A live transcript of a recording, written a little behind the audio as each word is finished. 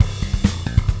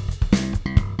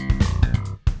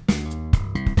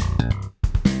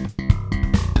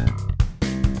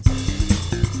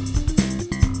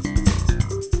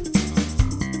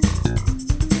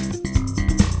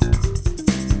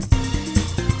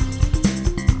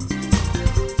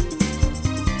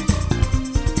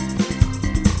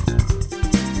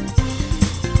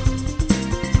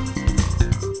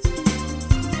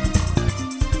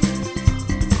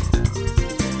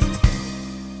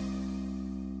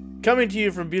Coming to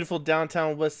you from beautiful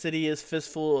downtown West City is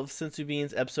Fistful of Sensu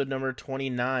Beans, episode number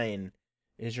 29.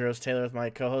 Is your host Taylor with my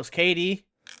co-host Katie,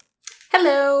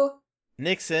 Hello.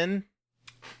 Nixon,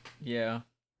 Yeah.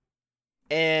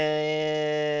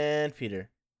 and Peter.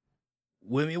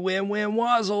 Wimmy wham wham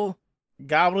wazzle.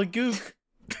 Gobbledygook.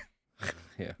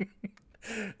 Yeah.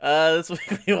 This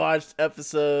week we watched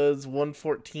episodes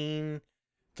 114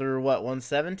 through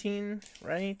 117,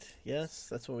 right? Yes,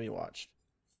 that's what we watched.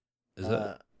 Is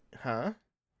that? Huh?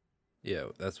 Yeah,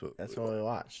 that's what we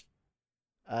watched.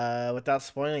 Without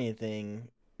spoiling anything,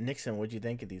 Nixon, what'd you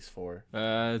think of these four?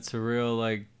 It's a real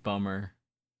bummer.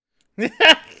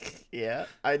 Yeah,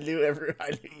 I knew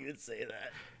you would say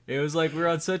that. It was like we were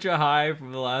on such a high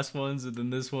from the last ones, and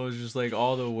then this one was just like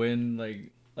all the wind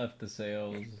left the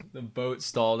sails. The boat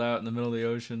stalled out in the middle of the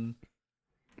ocean.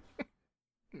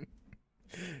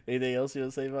 Anything else you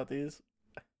want to say about these?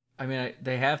 I mean,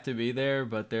 they have to be there,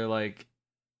 but they're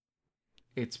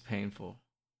it's painful.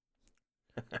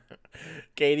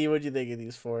 Katie, what'd you think of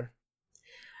these four?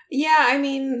 Yeah, I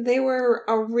mean, they were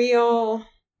a real,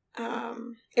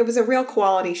 it was a real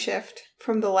quality shift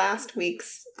from the last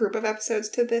week's group of episodes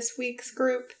to this week's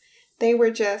group. They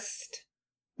were just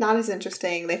not as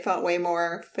interesting. They felt way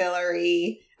more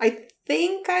fillery. I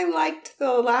think I liked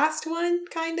the last one,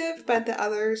 kind of, but the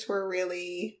others were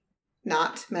really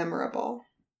not memorable.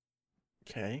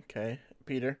 Okay.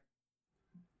 Peter?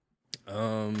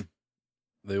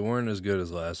 They weren't as good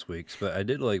as last week's, but I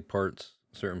did like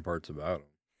certain parts about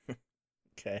them.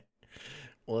 Okay.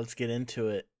 Well, let's get into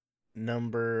it.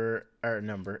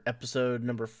 Episode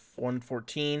number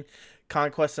 114,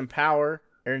 Conquest and Power,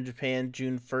 aired in Japan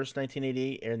June 1st,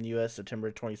 1988, aired in the US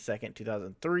September 22nd,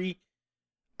 2003.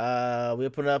 We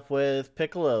open up with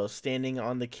Piccolo standing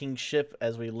on the king's ship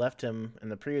as we left him in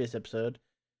the previous episode.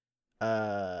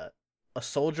 A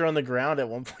soldier on the ground at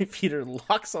one point, Peter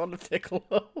locks onto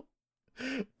Piccolo.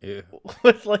 Yeah.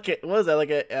 With what was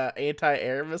that, a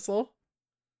anti-air missile?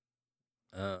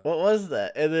 What was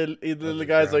that? And then the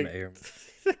guy's like,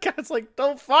 the guy's like,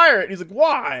 don't fire it. He's like,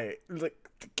 why? He's like,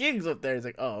 the king's up there. He's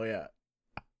like, oh yeah,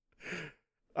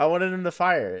 I wanted him to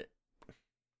fire it.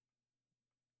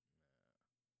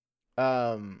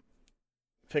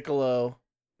 Piccolo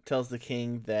tells the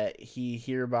king that he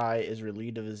hereby is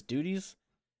relieved of his duties,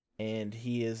 and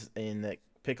that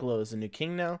Piccolo is the new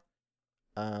king now.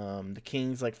 The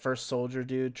king's first soldier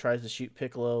dude tries to shoot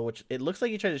Piccolo, which it looks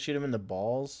like he tried to shoot him in the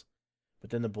balls,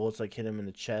 but then the bullets hit him in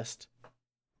the chest,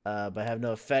 but have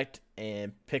no effect.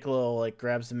 And Piccolo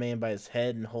grabs the man by his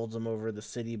head and holds him over the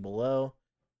city below.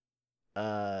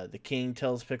 The king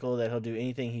tells Piccolo that he'll do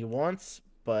anything he wants,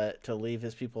 but to leave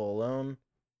his people alone.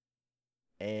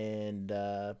 And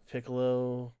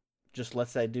Piccolo just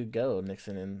lets that dude go,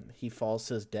 Nixon, and he falls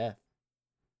to his death.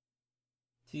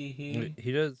 He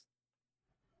does.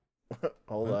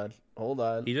 Hold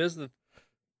on. He does the.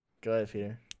 Go ahead,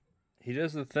 Peter. He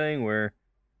does the thing where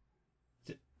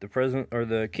the president or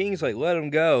the king's like, let him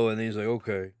go, and he's like,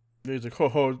 okay. He's like,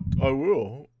 oh, I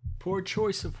will. Poor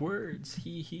choice of words.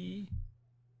 He.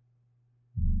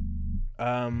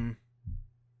 Who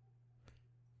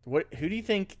do you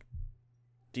think?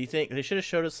 Do you think they should have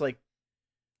showed us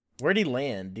where'd he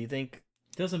land? Do you think?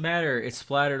 Doesn't matter. It's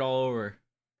splattered all over.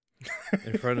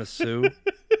 In front of Sue.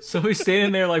 So he's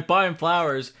standing there buying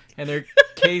flowers, and they're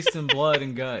cased in blood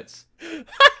and guts.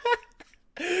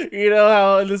 You know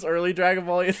how in this early Dragon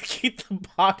Ball you have to keep the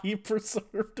body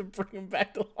preserved to bring him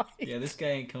back to life? Yeah, this guy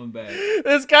ain't coming back.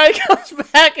 This guy comes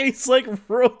back and he's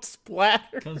road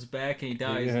splattered. Comes back and he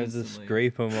dies You have to instantly.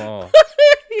 scrape him off.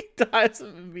 He dies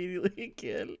immediately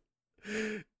again.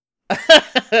 He'd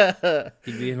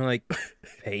be in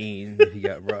pain if he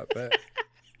got brought back.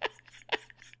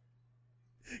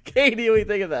 Katie, what do you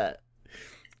think of that?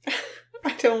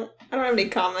 I don't have any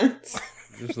comments.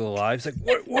 Just alive. He's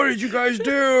like, what did you guys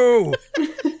do?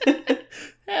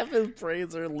 Half his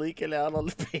brains are leaking out on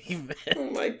the pavement. Oh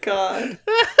my god.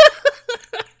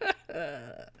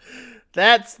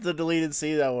 That's the deleted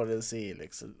scene I want to see,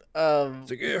 Nixon.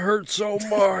 It's it hurts so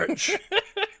much.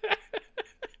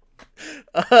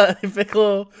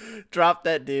 Piccolo dropped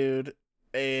that dude,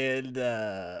 and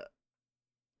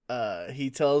he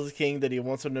tells the king that he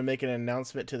wants him to make an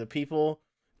announcement to the people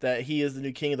that he is the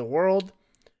new king of the world.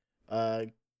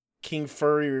 King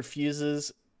Furry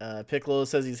refuses. Piccolo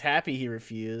says he's happy he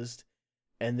refused.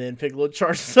 And then Piccolo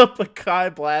charges up a Kai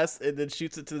Blast and then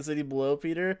shoots it to the city below,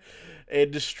 Peter.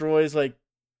 And destroys a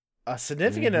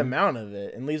significant amount of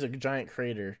it and leaves a giant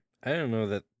crater. I don't know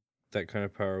that kind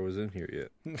of power was in here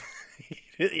yet.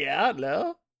 Yeah,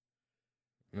 no?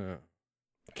 No.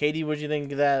 Katie, what'd you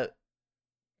think of that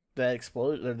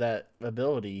explosion or that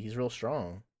ability? He's real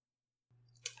strong.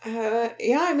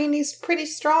 Yeah, I mean, he's pretty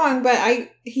strong, but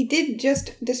he did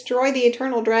just destroy the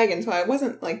Eternal Dragon, so I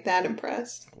wasn't, like, that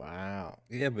impressed. Wow.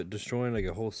 Yeah, but destroying like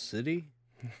a whole city?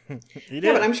 He Yeah,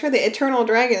 did. but I'm sure the Eternal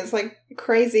Dragon is, like,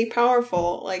 crazy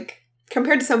powerful. Like,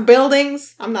 compared to some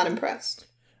buildings, I'm not impressed.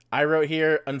 I wrote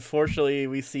here, unfortunately,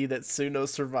 we see that Suno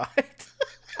survived.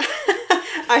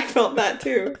 I felt that,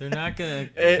 too. They're not gonna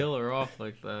kill her off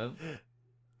like that.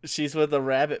 She's with a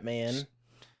rabbit man.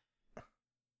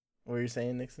 What were you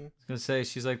saying, Nixon? I was gonna say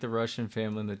she's like the Russian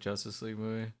family in the Justice League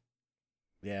movie.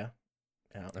 Yeah.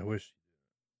 I wish.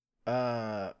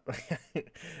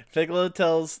 Piccolo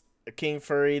tells King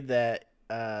Furry that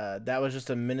that was just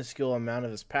a minuscule amount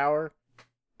of his power.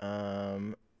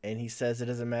 And he says it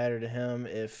doesn't matter to him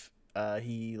if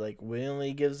he like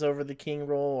willingly gives over the king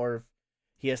role or if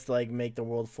he has to like make the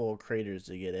world full of craters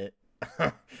to get it.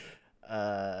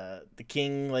 The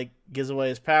king like gives away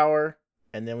his power,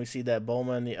 and then we see that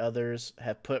Bulma and the others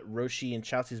have put Roshi and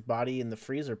Chaozu's body in the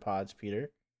freezer pods, Peter.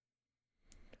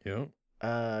 Yeah.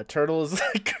 Turtle's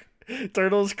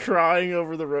crying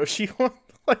over the Roshi one.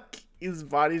 Like his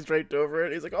body's draped over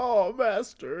it. He's like, "Oh,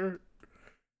 master."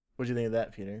 What'd you think of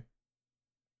that, Peter?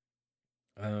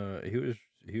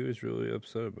 He was really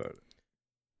upset about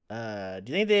it.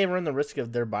 Do you think they run the risk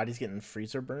of their bodies getting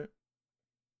freezer burnt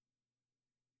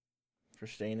for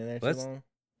staying in there too long?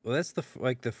 Well, that's the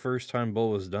first time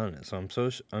Bulma's done it, so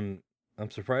I'm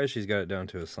surprised she's got it down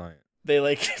to a science. They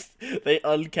like they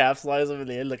uncapsulize them in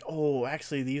the end. Like, oh,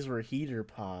 actually, these were heater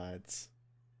pods.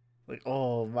 Like,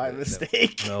 oh, my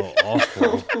mistake. No,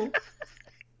 awful.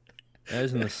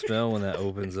 Imagine the smell when that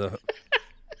opens up.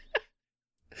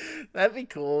 That'd be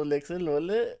cool, Nixon,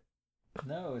 wouldn't it?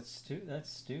 No, that's stupid.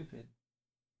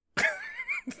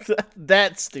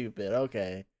 That's stupid.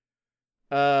 Okay.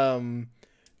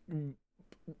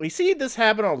 We see this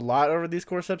happen a lot over these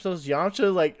course episodes.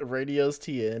 Yamcha like radios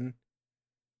Tien,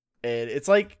 and it's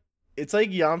like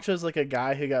Yamcha's like a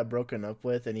guy who got broken up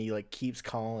with, and he like keeps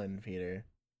calling Peter.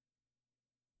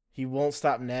 He won't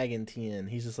stop nagging Tien.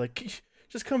 He's just like,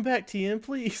 just come back, Tien,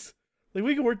 please. Like,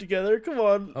 we can work together. Come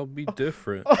on. I'll be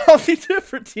different. I'll be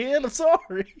different, Tien. I'm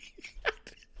sorry.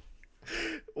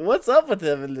 What's up with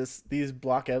him in these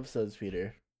block episodes,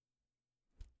 Peter?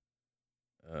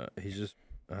 He's just,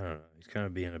 I don't know. He's kind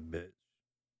of being a bitch.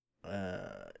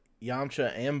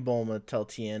 Yamcha and Bulma tell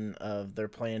Tien of their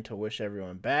plan to wish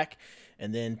everyone back,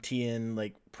 and then Tien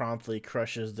like promptly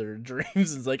crushes their dreams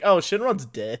and is like, "Oh, Shenron's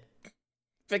dead.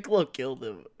 Piccolo killed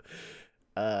him."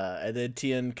 And then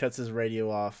Tien cuts his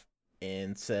radio off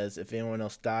and says, "If anyone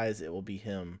else dies, it will be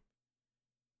him."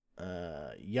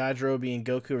 Yajirobe and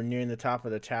Goku are nearing the top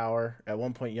of the tower. At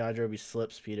one point, Yajirobe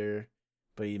slips Peter,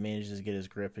 but he manages to get his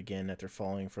grip again after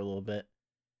falling for a little bit.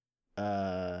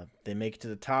 They make it to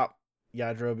the top.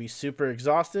 Yajirobe's super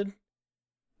exhausted,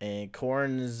 and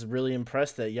Korin is really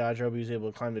impressed that Yajirobe was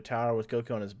able to climb the tower with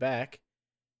Goku on his back,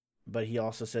 but he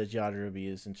also says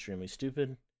Yajirobe is extremely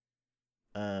stupid.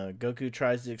 Goku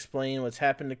tries to explain what's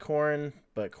happened to Korin,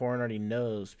 but Korin already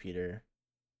knows, Peter.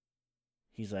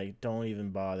 He's like, "Don't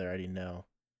even bother, I already know."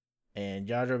 And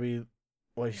Yajirobe,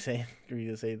 what are you saying? Are you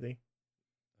going to say anything?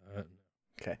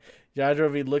 Okay.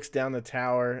 Yajirobe looks down the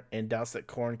tower and doubts that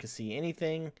Korin can see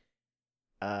anything.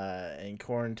 And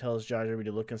Korin tells Yajirobe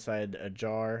to look inside a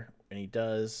jar, and he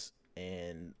does.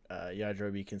 And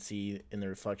Yajirobe can see in the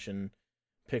reflection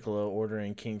Piccolo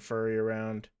ordering King Furry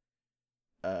around.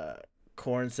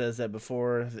 Korin says that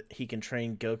before he can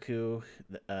train Goku,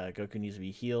 Goku needs to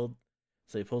be healed.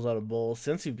 So he pulls out a bowl of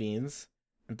senzu beans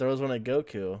and throws one at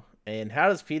Goku. And how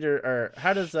does Yajirobe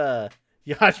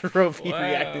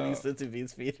react to these senzu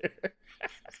beans, Peter?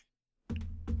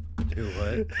 Do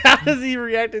what? How does he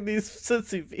react to these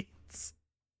senzu beans?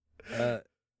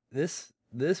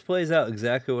 This plays out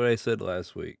exactly what I said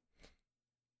last week.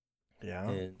 Yeah.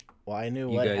 And well, I knew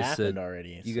you what guys happened said-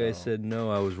 already. you so- guys said no,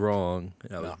 I was wrong,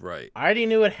 and I was right. I already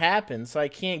knew what happened, so I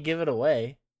can't give it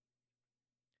away.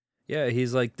 Yeah,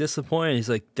 he's like disappointed. He's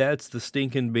like, "That's the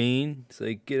stinking bean." He's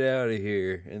like, "Get out of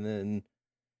here!" And then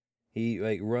he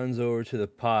like runs over to the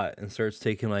pot and starts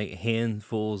taking like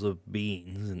handfuls of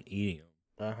beans and eating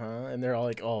them. And they're all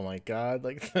like, "Oh my god!"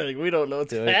 Like we don't know what's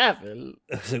Dude. happened.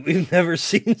 I was like, "We've never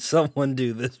seen someone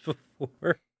do this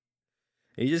before."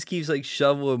 He just keeps like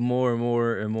shoveling more and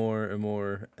more and more and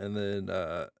more, and then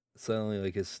suddenly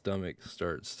like his stomach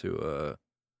starts to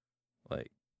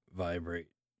like vibrate.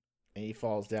 And he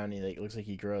falls down. And he like looks like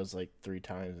he grows like 3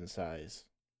 times in size.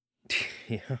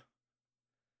 Yeah.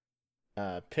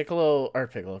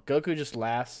 Goku just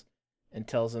laughs and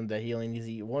tells him that he only needs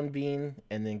to eat 1 bean,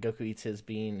 and then Goku eats his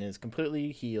bean and is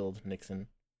completely healed. Nixon.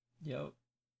 Yep.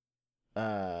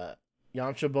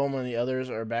 Yamcha, Bulma, and the others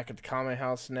are back at the Kame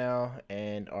house now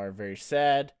and are very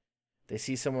sad. They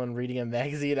see someone reading a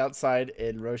magazine outside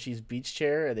in Roshi's beach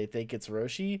chair, and they think it's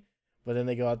Roshi, but then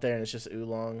they go out there and it's just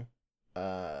Oolong.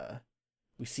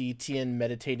 We see Tien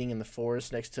meditating in the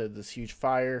forest next to this huge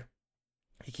fire.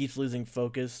 He keeps losing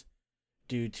focus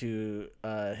due to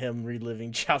him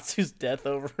reliving Chaozu's death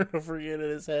over and over again in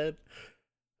his head.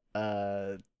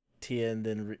 Tien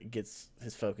then gets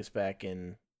his focus back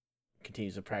and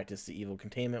continues to practice the evil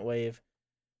containment wave.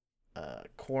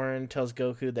 Korin tells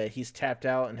Goku that he's tapped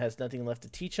out and has nothing left to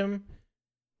teach him,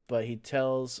 but and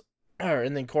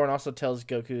then Korin also tells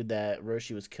Goku that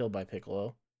Roshi was killed by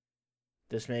Piccolo.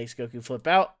 This makes Goku flip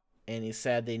out, and he's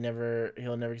sad he'll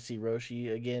never see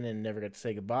Roshi again and never get to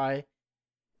say goodbye.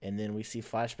 And then we see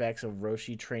flashbacks of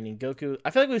Roshi training Goku.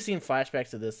 I feel like we've seen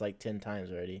flashbacks of this like 10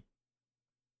 times already.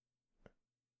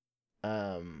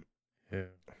 Yeah.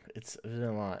 It's been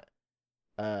a lot.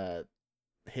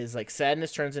 His like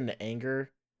sadness turns into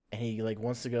anger, and he like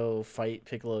wants to go fight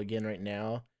Piccolo again right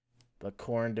now, but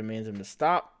Korin demands him to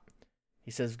stop.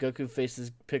 He says if Goku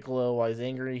faces Piccolo while he's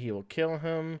angry, he will kill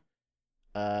him.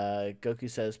 Goku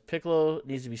says Piccolo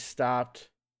needs to be stopped.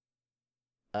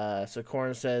 So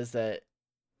Korin says that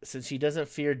since he doesn't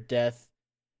fear death,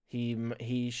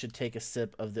 he should take a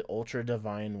sip of the ultra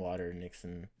divine water,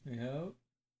 Nixon. Yep.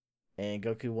 And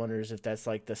Goku wonders if that's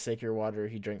like the sacred water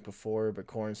he drank before, but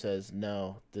Korin says,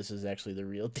 no, this is actually the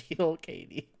real deal,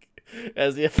 Katie,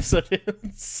 as the episode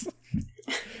ends.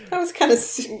 That was kind of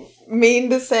mean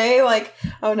to say, like,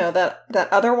 oh no, that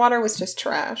other water was just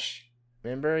trash.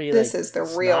 Remember? This is the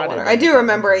real water. I do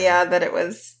remember, that it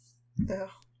was... Ugh.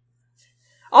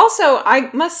 Also, I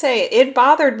must say, it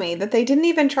bothered me that they didn't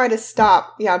even try to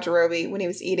stop Yajirobe when he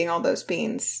was eating all those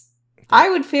beans. I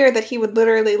would fear that he would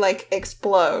literally, like,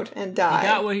 explode and die. He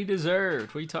got what he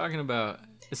deserved. What are you talking about?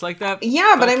 It's like that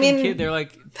but I mean... kid, they're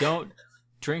like, don't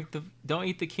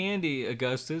eat the candy,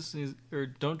 Augustus, or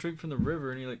don't drink from the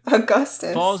river, and he like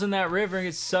Augustus falls in that river and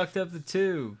gets sucked up the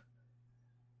tube.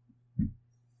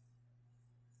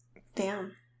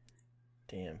 Damn,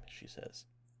 she says.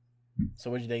 So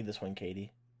what'd you think of this one,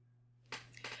 Katie?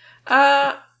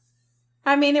 I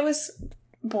mean, it was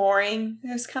boring.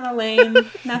 It was kind of lame.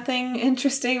 Nothing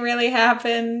interesting really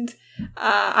happened.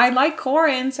 I like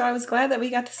Korin, so I was glad that we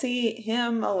got to see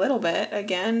him a little bit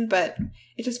again, but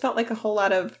it just felt like a whole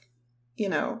lot of,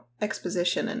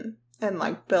 exposition and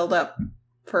like build up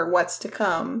for what's to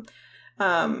come.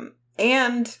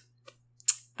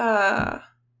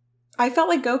 I felt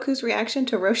like Goku's reaction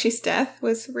to Roshi's death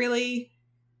was really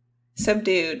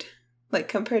subdued, like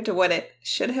compared to what it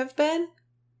should have been.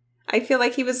 I feel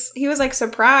like he was like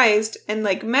surprised and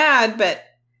like mad, but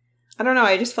I don't know.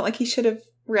 I just felt like he should have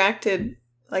reacted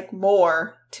like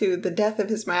more to the death of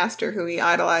his master, who he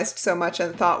idolized so much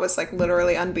and thought was like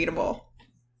literally unbeatable.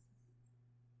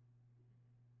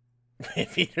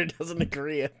 Peter doesn't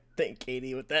agree, I think,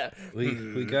 Katie, with that.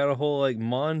 We got a whole like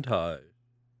montage.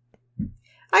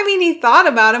 I mean, he thought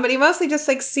about him, but he mostly just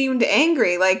like seemed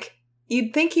angry. Like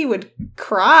you'd think he would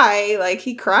cry. Like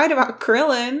he cried about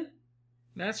Krillin.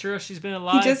 That's Roshi's been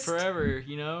alive forever,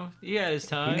 He had his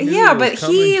time. Yeah, but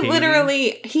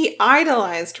he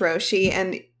idolized Roshi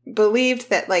and believed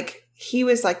that, like, he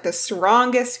was, like, the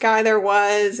strongest guy there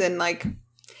was. And, like,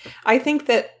 I think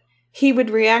that he would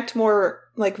react more,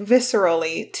 like,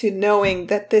 viscerally to knowing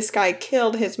that this guy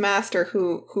killed his master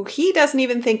who he doesn't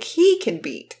even think he can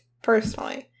beat,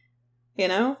 personally.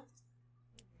 Sure.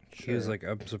 He was like,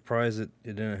 I'm surprised it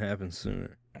didn't happen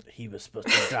sooner. He was supposed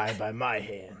to die by my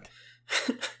hand.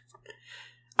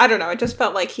 I don't know. It just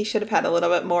felt like he should have had a little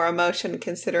bit more emotion,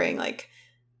 considering like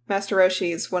Master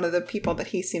Roshi is one of the people that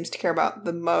he seems to care about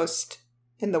the most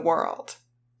in the world.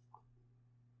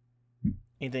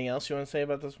 Anything else you want to say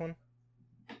about this one?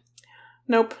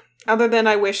 Nope. Other than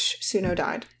I wish Suno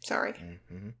died. Sorry.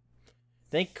 Mm-hmm.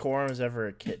 Think Korin was ever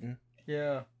a kitten?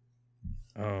 Yeah.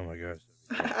 Oh my gosh.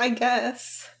 I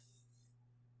guess.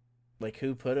 Like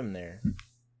who put him there?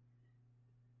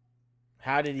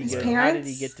 How did he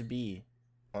get to be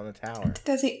on the tower?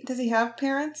 Does he have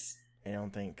parents? I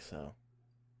don't think so.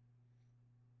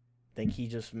 I think he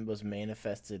just was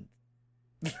manifested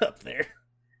up there.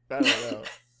 I don't know.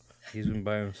 He's been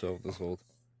by himself this whole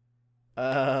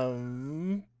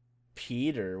time.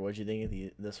 Peter, what'd you think of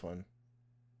this one?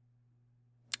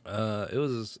 It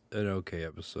was an okay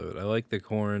episode. I like the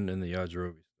Korin and the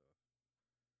Yajirobe.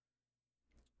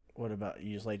 What about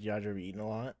you? Just like Yajirobe eating a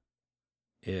lot?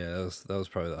 Yeah, that was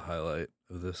probably the highlight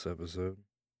of this episode.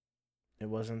 It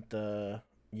wasn't the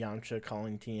Yamcha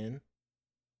calling Tien?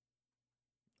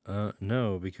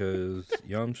 No, because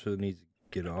Yamcha needs to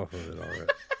get off of it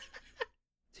already.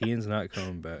 Tien's not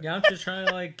coming back. Yamcha's trying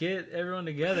to like get everyone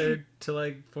together to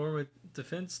like form a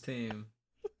defense team.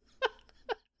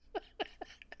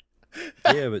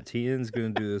 Yeah, but Tien's gonna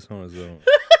do this on his own.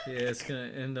 Yeah, it's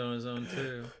gonna end on his own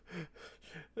too.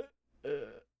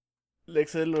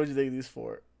 Nixon, what do you think of these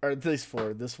four? Or these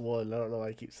four, this one. I don't know why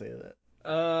I keep saying that.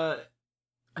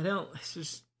 I don't. It's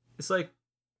just. It's like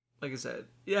I said,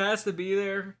 yeah, it has to be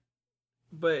there,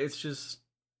 but it's just.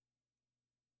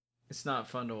 It's not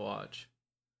fun to watch.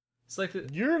 It's like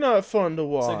you're not fun to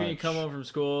watch. It's like when you come home from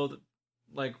school,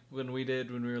 like when we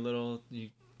did when we were little. You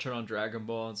turn on Dragon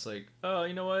Ball, and it's like, oh,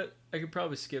 you know what? I could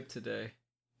probably skip today,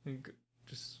 and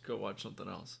just go watch something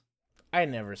else. I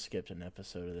never skipped an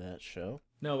episode of that show.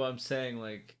 No, but I'm saying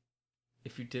like,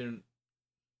 if you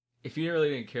really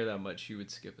didn't care that much, you would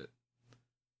skip it.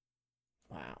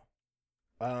 Wow.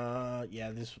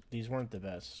 Yeah, these weren't the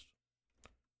best.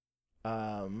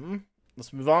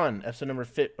 Let's move on. Episode number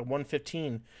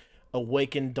 115,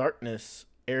 Awakened Darkness,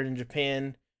 aired in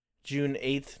Japan June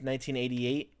 8th,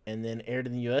 1988, and then aired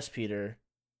in the US, Peter,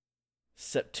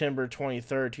 September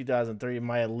 23rd, 2003,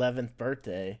 my 11th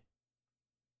birthday.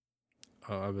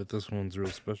 I bet this one's real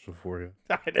special for you.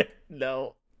 I didn't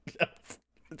know. No,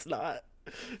 it's not.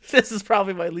 This is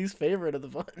probably my least favorite of the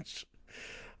bunch.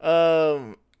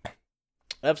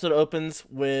 Episode opens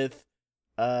with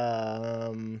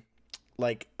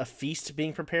like a feast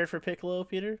being prepared for Piccolo,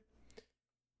 Peter.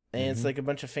 And it's like a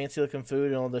bunch of fancy looking food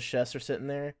and all the chefs are sitting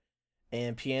there.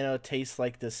 And Piano tastes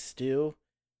like this stew.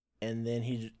 And then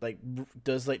he like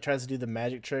tries to do the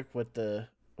magic trick with the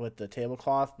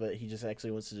tablecloth, but he just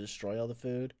actually wants to destroy all the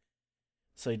food.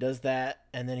 So he does that,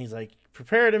 and then he's like,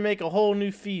 prepare to make a whole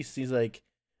new feast. He's like,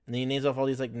 and then he names off all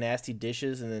these like nasty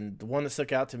dishes, and then the one that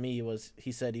stuck out to me was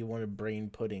he said he wanted brain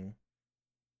pudding.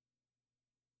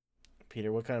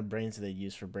 Peter, what kind of brains do they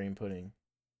use for brain pudding?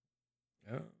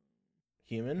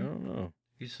 Human? I don't know.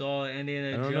 If you saw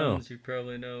Indiana Jones, you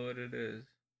probably know what it is.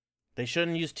 They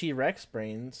shouldn't use T-Rex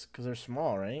brains because they're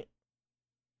small, right?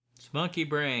 It's monkey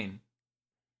brain.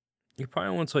 He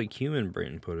probably wants like human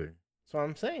brain pudding. That's what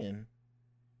I'm saying.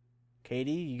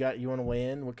 Katie, you want to weigh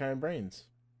in? What kind of brains?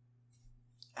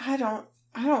 I don't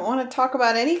want to talk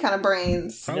about any kind of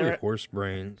brains. Probably horse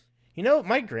brains. You know,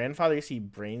 my grandfather used to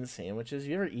eat brain sandwiches.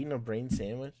 You ever eaten a brain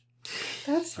sandwich?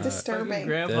 That's disturbing.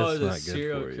 Grandpa is a That's not good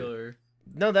serial for you. killer.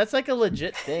 No, that's like a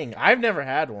legit thing. I've never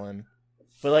had one.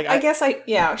 But like I guess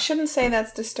I shouldn't say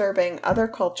that's disturbing. Other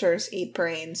cultures eat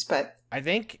brains, but I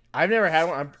think I've never had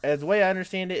one. The way I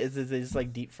understand it is they just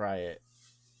like deep fry it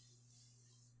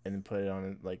and then put it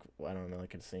on like I don't know,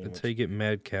 like a sandwich. That's how you get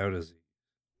mad cow disease.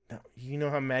 No, you know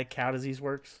how mad cow disease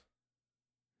works?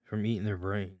 From eating their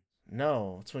brain.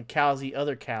 No, it's when cows eat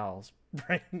other cows'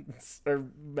 brains or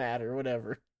mad or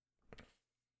whatever.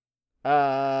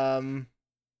 So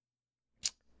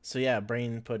yeah,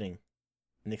 brain pudding,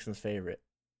 Nixon's favorite.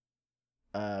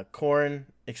 Corrin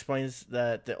explains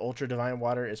that the ultra divine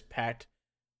water is packed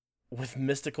with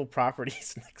mystical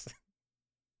properties. Nixon,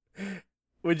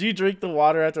 would you drink the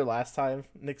water after last time,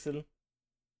 Nixon?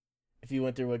 If you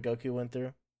went through what Goku went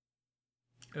through?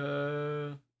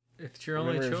 If it's your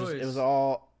only choice. It was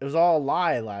all a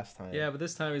lie last time. Yeah, but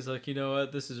this time he's like, you know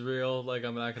what? This is real. Like,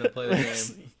 I'm not gonna play the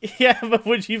game. Yeah, but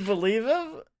would you believe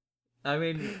him? I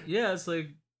mean, yeah, it's like,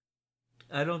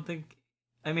 I don't think.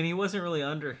 I mean, he wasn't really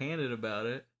underhanded about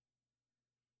it.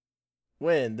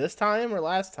 When? This time or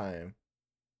last time?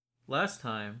 Last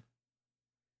time.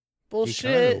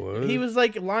 Bullshit. He was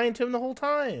like lying to him the whole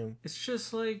time. It's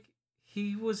just like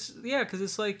he was, yeah, because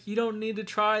it's like you don't need to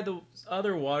try the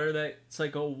other water that's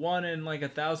like a 1 in like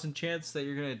 1,000 chance that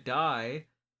you're gonna die.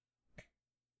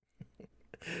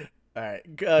 All right,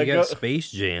 he got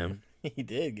Space Jam. He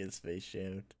did get Space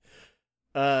Jammed.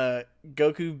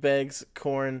 Goku begs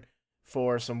Corrin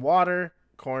for some water.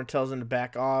 Corrin tells him to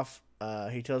back off.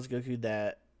 He tells Goku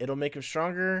that it'll make him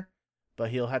stronger, but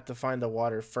he'll have to find the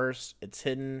water first. It's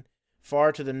hidden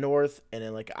far to the north and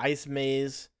in like an ice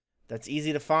maze that's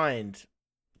easy to find,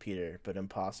 Peter, but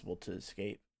impossible to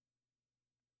escape.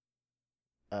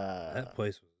 That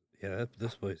place was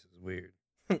this place is weird.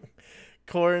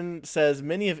 Corrin says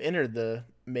many have entered the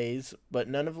maze, but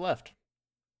none have left.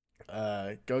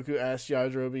 Goku asks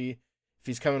Yajirobe if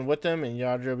he's coming with them, and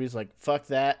Yajirobe's like, fuck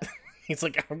that. He's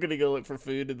like, I'm gonna go look for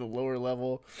food at the lower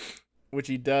level, which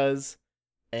he does,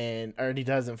 or he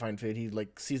doesn't find food. He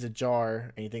like sees a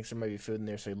jar, and he thinks there might be food in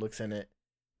there, so he looks in it,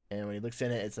 and when he looks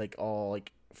in it, it's like all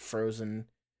like frozen,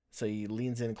 so he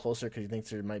leans in closer because he thinks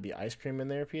there might be ice cream in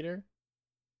there, Peter.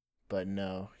 But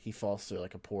no, he falls through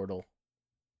like a portal.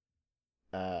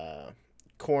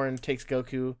 Corrin takes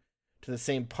Goku to the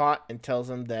same pot and tells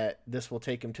him that this will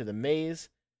take him to the maze.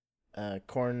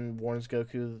 Korn warns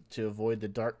Goku to avoid the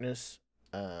darkness.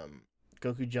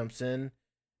 Goku jumps in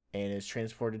and is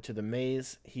transported to the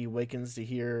maze. He awakens to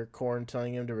hear Korn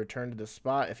telling him to return to the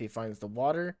spot if he finds the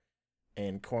water,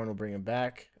 and Korn will bring him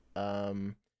back.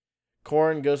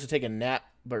 Korn goes to take a nap,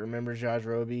 but remembers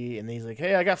Yajirobe, and he's like,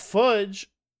 "Hey, I got fudge,"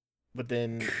 but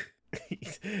then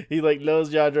he like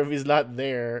knows Yajirobe's not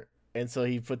there, and so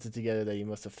he puts it together that he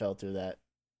must have fell through that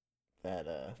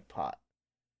pot.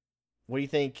 What do you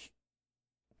think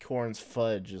Korn's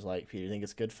fudge is like, Peter? You think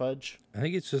it's good fudge? I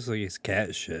think it's just like his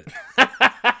cat shit.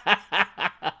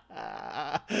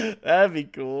 That'd be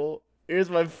cool. Here's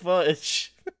my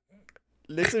fudge.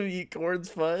 Nixon eat Korn's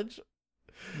fudge?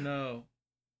 No.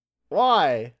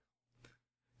 Why?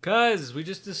 Cause we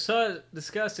just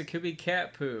discussed it could be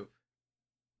cat poop.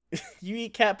 You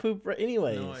eat cat poop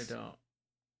anyways. No, I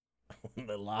don't.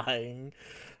 The lying.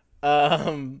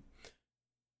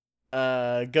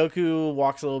 Goku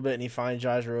walks a little bit and he finds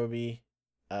Yajirobe.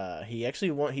 He's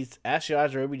asked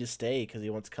Yajirobe to stay because he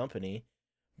wants company,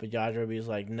 but Yajirobe's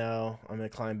like, "No, I'm gonna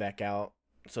climb back out."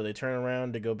 So they turn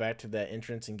around to go back to that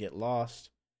entrance and get lost.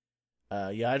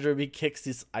 Yajirobe kicks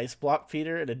this ice block,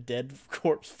 Peter, and a dead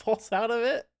corpse falls out of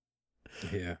it.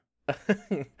 Yeah.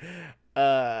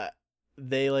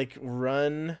 They like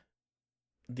run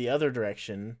the other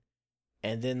direction,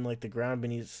 and then like the ground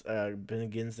beneath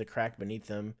begins to crack beneath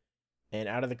them, and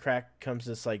out of the crack comes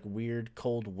this like weird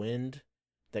cold wind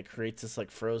that creates this like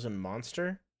frozen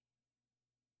monster.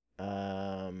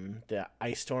 The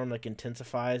ice storm like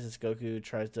intensifies as Goku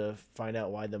tries to find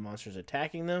out why the monster's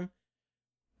attacking them.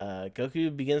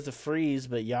 Goku begins to freeze,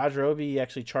 but Yajirobe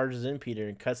actually charges in, Peter,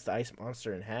 and cuts the ice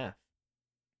monster in half.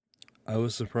 I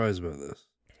was surprised by this.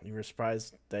 You were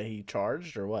surprised that he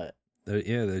charged, or what?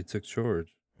 They took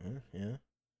charge.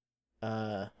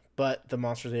 Yeah. But the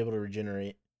monster's able to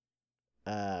regenerate.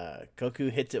 Goku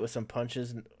hits it with some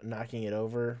punches, knocking it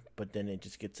over, but then it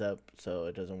just gets up, so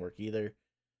it doesn't work either.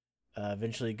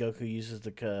 Eventually, Goku uses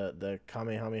the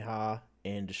Kamehameha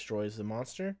and destroys the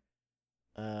monster.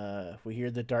 We hear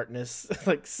the darkness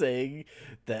like saying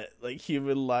that like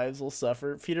human lives will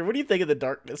suffer. Peter, what do you think of the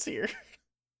darkness here?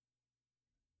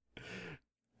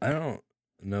 I don't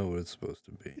know what it's supposed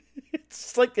to be.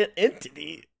 It's like an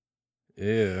entity.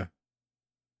 Yeah.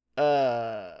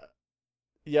 Goku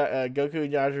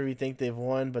and Yajirobe think they've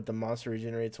won, but the monster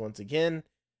regenerates once again.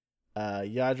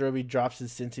 Yajirobe drops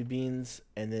his senzu beans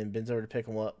and then bends over to pick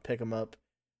him up.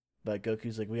 But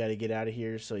Goku's like, "We got to get out of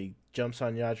here," so he jumps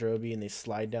on Yajirobe and they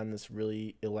slide down this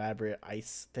really elaborate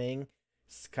ice thing.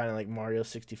 It's kind of like Mario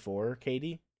 64,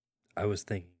 Katie. I was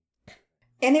thinking.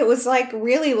 And it was like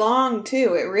really long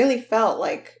too. It really felt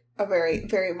like a very,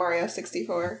 very Mario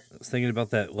 64. I was thinking about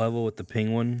that level with the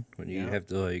penguin when you have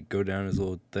to like go down his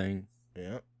little thing.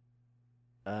 Yeah.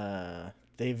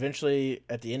 They eventually,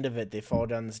 at the end of it, they fall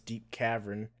down this deep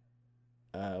cavern.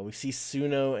 We see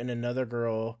Suno and another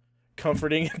girl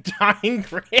comforting a dying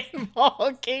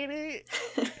grandma, Katie.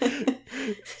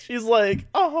 She's like,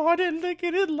 "Oh, I didn't think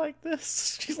it ended like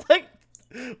this." She's like,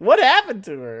 "What happened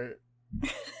to her?"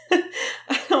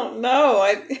 I don't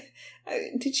know.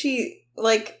 Did she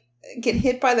like get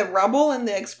hit by the rubble in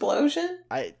the explosion?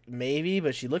 Maybe,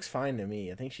 but she looks fine to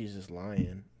me. I think she's just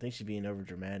lying. I think she's being over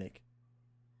dramatic.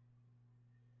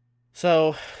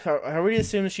 So, are we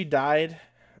assuming she died?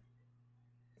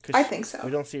 I think so.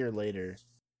 We don't see her later.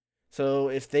 So,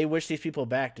 if they wish these people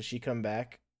back, does she come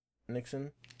back,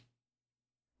 Nixon?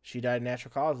 She died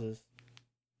natural causes.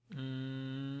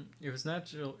 If it's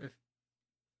natural, if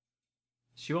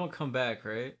she won't come back,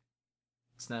 right?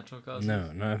 It's natural causes.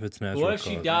 No, not if it's natural. What if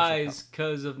she dies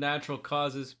because of natural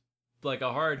causes, like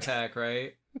a heart attack,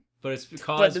 right? But it's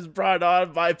because but it's brought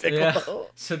on by Piccolo.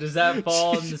 Yeah. So does that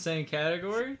fall in the same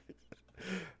category?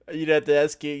 You'd have to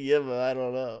ask King Yima. I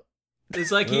don't know.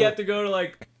 It's like he had to go to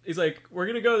like. He's like, we're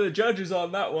gonna go to the judges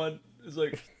on that one. It's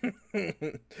like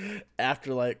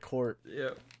afterlife court. Yeah.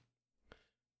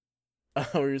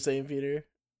 What were you saying, Peter?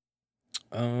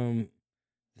 There's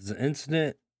an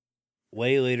incident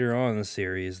way later on in the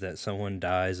series that someone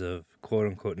dies of quote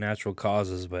unquote natural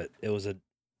causes, but he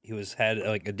had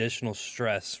like additional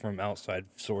stress from outside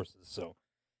sources. So,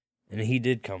 and he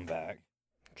did come back.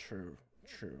 True.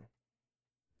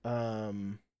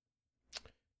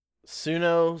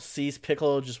 Suno sees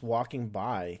Piccolo just walking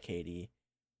by, Katie.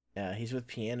 He's with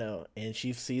Piano, and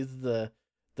she sees the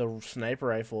sniper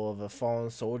rifle of a fallen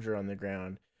soldier on the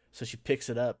ground. So she picks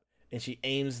it up, and she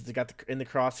aims, in the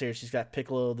crosshair, she's got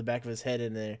Piccolo, the back of his head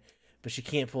in there, but she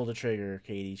can't pull the trigger,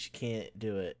 Katie. She can't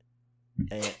do it.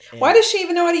 And why does she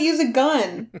even know how to use a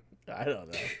gun? I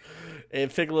don't know.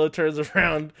 And Piccolo turns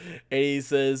around and he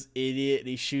says, "Idiot," and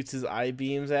he shoots his eye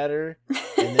beams at her.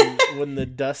 And then when the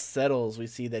dust settles, we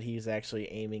see that he's actually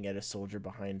aiming at a soldier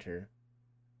behind her.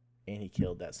 And he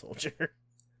killed that soldier.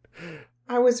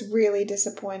 I was really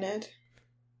disappointed.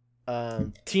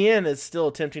 Tien is still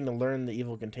attempting to learn the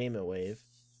evil containment wave.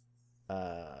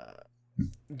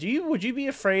 Would you be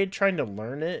afraid trying to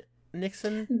learn it,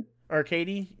 Nixon? Or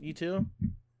Katie, you too?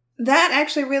 That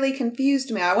actually really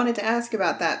confused me. I wanted to ask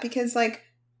about that because, like,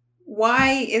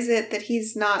 why is it that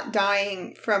he's not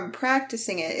dying from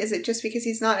practicing it? Is it just because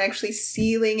he's not actually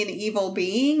sealing an evil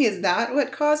being? Is that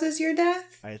what causes your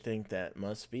death? I think that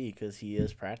must be because he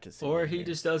is practicing. Or he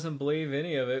just doesn't believe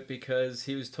any of it because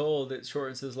he was told it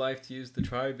shortens his life to use the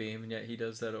tri-beam, and yet he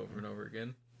does that over and over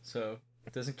again. So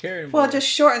it doesn't care anymore. Well, it just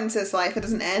shortens his life. It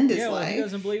doesn't end his life. He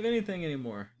doesn't believe anything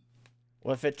anymore.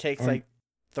 What if it takes like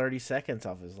 30 seconds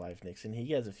off his life, Nixon?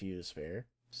 He has a few to spare.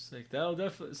 It's like that'll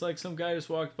definitely. It's like some guy just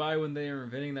walked by when they were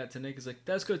inventing that technique. It's like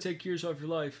that's gonna take years off your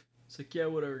life. It's like, yeah,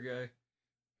 whatever, guy.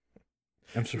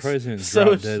 I'm surprised he didn't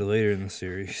drop dead later in the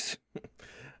series.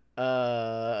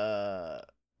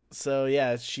 So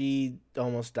yeah, she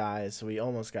almost dies. So we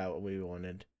almost got what we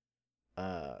wanted.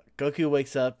 Goku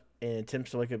wakes up and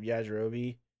attempts to wake up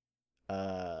Yajirobe.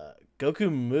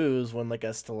 Goku moves when like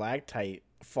a stalactite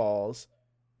falls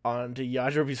onto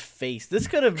Yajirobe's face. This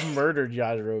could have murdered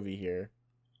Yajirobe here.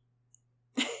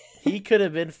 He could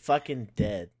have been fucking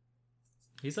dead.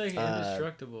 He's like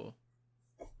indestructible.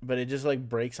 But it just like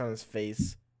breaks on his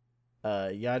face.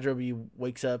 Yajirobe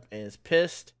wakes up and is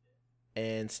pissed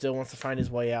and still wants to find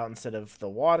his way out instead of the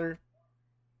water.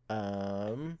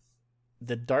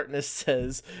 The darkness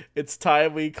says, "It's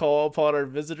time we call upon our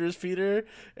visitors, Peter."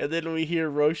 And then we hear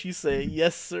Roshi say,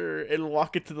 "Yes, sir," and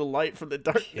walk into the light from the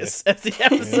darkness as the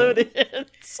episode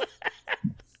ends.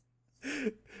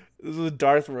 This was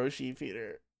Darth Roshi,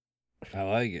 Peter. I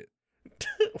like it.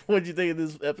 What'd you think of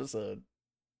this episode?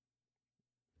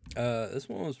 This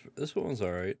one was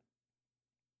all right.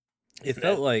 It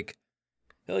felt like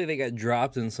they got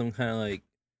dropped in some kind of like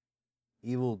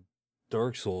evil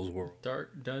Dark Souls world.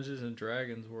 Dark Dungeons and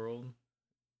Dragons world.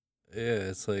 Yeah,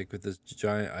 it's like with this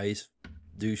giant ice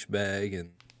douchebag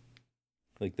and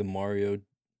like the Mario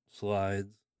slides.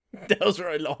 Those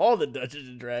are in all the Dungeons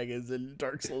and Dragons and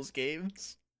Dark Souls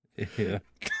games. Yeah.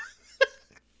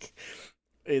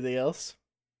 Anything else?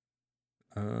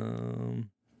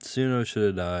 Suno should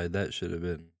have died. That should have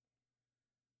been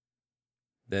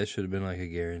like a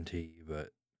guarantee,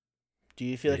 but Do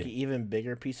you feel like an even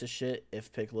bigger piece of shit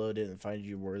if Piccolo didn't find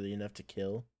you worthy enough to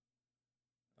kill?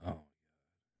 Oh.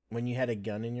 When you had a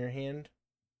gun in your hand?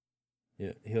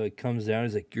 Yeah, he like comes down,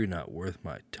 he's like, "You're not worth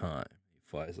my time." He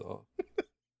flies off.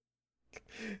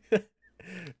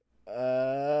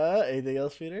 Anything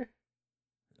else, Peter?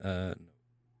 No.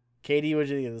 Katie, what'd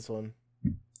you think of this one?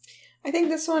 I think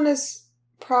this one is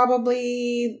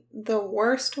probably the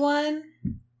worst one.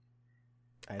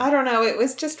 I don't know. It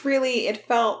was just really, it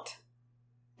felt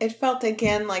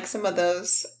again like some of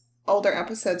those older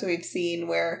episodes we've seen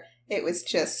where it was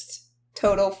just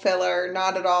total filler,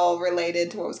 not at all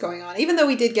related to what was going on. Even though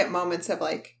we did get moments of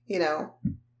like, you know,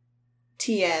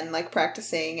 Tien like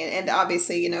practicing and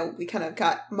obviously, you know, we kind of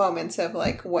got moments of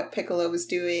like what Piccolo was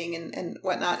doing and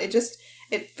whatnot.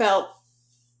 It felt,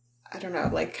 I don't know,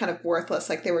 like kind of worthless.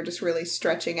 Like they were just really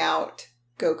stretching out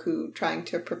Goku trying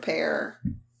to prepare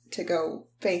to go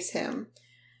face him.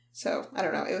 So, I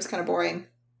don't know. It was kind of boring.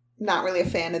 Not really a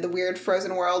fan of the weird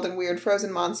frozen world and weird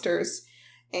frozen monsters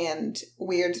and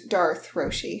weird Darth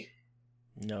Roshi.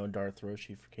 No Darth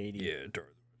Roshi for Katie. Yeah,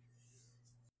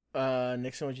 Darth.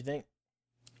 Nixon, what'd you think?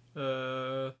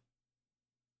 I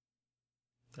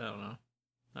don't know.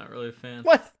 Not really a fan.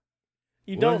 What?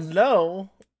 You don't know?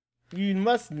 You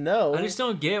must know. I just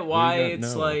don't get why don't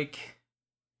it's know? like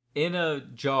in a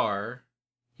jar.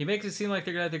 He makes it seem like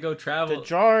they're gonna have to go travel. The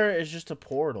jar is just a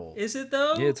portal. Is it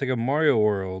though? Yeah, it's like a Mario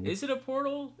world. Is it a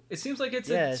portal? It seems like it's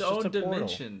Yeah, its it's just own a portal.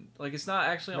 dimension. Like it's not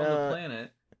actually on the planet.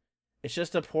 It's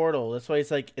just a portal. That's why it's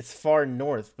like, it's far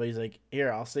north. But he's like,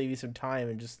 here, I'll save you some time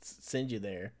and just send you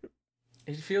there.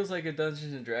 It feels like a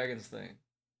Dungeons and Dragons thing.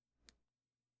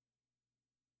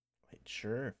 Wait,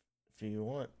 sure. If you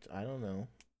want. I don't know.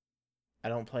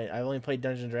 I've only played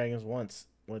Dungeons and Dragons once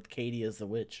with Katie as the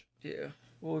witch. Yeah.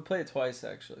 Well, we played it twice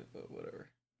actually, but whatever.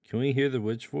 Can we hear the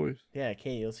witch voice? Yeah,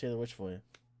 Katie, let's hear the witch for you.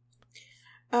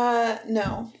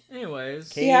 No. Anyways,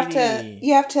 Katie.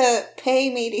 You have to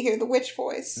pay me to hear the witch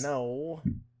voice. No.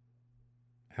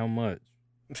 How much?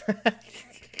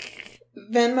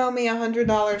 Venmo me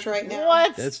 $100 right now.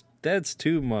 What? That's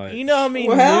too much. You know how many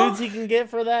Well- nudes he can get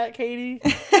for that, Katie?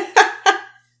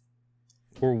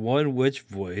 For one witch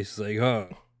voice, like, huh?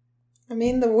 I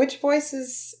mean, the witch voice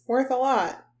is worth a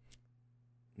lot.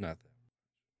 Not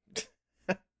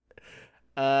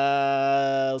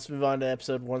Let's move on to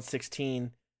episode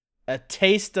 116. A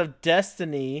Taste of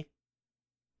Destiny.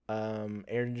 Aired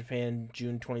in Japan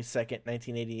June 22nd,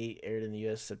 1988. Aired in the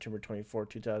US September 24,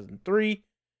 2003.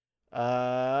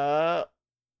 Yajirobe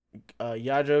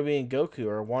and Goku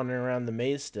are wandering around the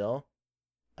maze still.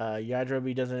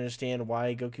 Yajirobe doesn't understand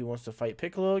why Goku wants to fight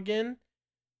Piccolo again.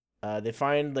 They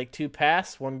find like two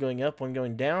paths, one going up, one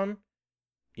going down.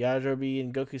 Yajirobe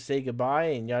and Goku say goodbye,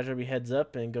 and Yajirobe heads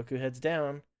up, and Goku heads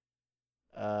down.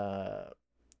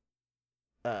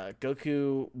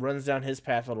 Goku runs down his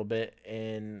path a little bit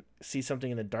and sees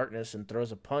something in the darkness and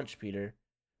throws a punch, Peter,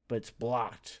 but it's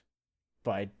blocked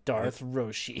by Darth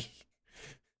Roshi.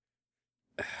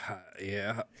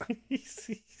 Yeah.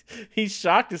 he's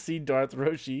shocked to see Darth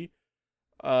Roshi.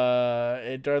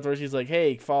 And Darth Roshi's like,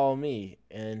 "Hey, follow me,"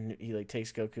 and he like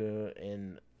takes Goku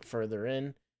and further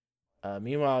in.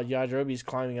 Meanwhile, Yajirobe's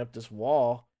climbing up this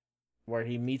wall where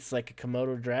he meets like a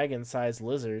Komodo dragon-sized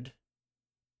lizard,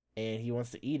 and he wants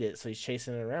to eat it, so he's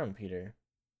chasing it around, Peter.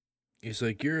 He's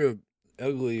like, "You're a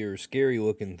ugly or scary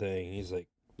looking thing." He's like,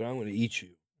 "But I'm gonna eat you."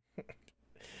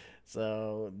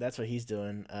 So that's what he's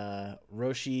doing.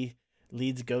 Roshi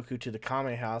leads Goku to the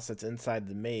Kame house that's inside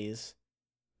the maze.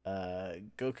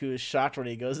 Goku is shocked when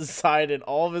he goes inside and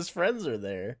all of his friends are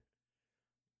there.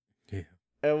 Yeah.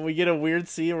 And we get a weird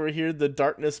scene where we hear the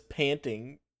darkness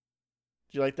panting.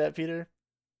 Do you like that, Peter?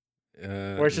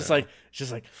 Where it's just No. like,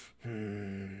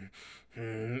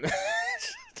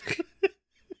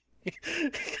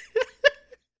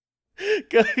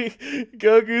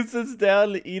 Goku sits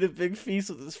down to eat a big feast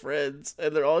with his friends,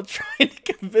 and they're all trying to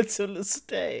convince him to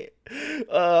stay.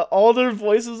 All their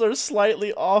voices are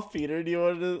slightly off, Peter. Do you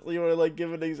want to like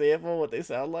give an example of what they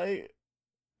sound like?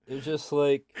 They're just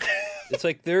like, it's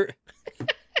like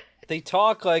they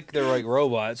talk like they're like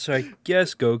robots. So like,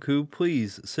 yes, Goku,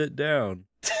 please sit down.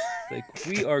 Like,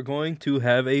 we are going to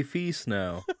have a feast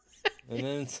now.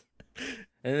 And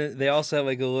then they also have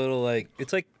like a little like,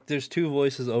 it's like there's two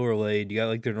voices overlaid. You got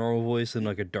like their normal voice and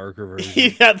like a darker version.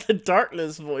 You got the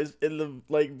darkness voice in the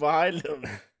like behind him.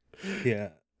 Yeah.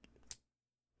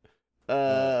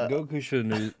 Goku should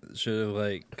have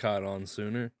like caught on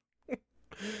sooner.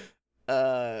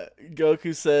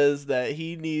 Goku says that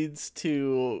he needs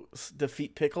to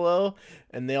defeat Piccolo,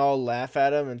 and they all laugh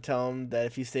at him and tell him that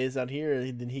if he stays down here,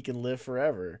 then he can live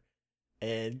forever.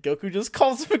 And Goku just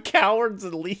calls him a coward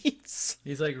and leaves.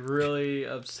 He's like really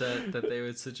upset that they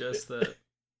would suggest that.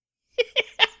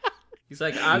 He's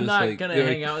like, I'm Just not like, gonna they're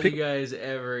hang like, out with you guys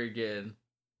ever again.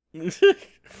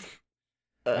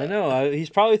 I know. He's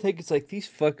probably thinking it's like, these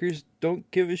fuckers don't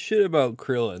give a shit about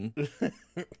Krillin.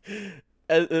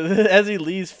 As he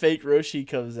leaves, fake Roshi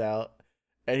comes out,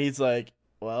 and he's like,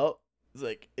 "Well, it's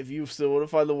like if you still want to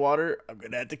find the water, I'm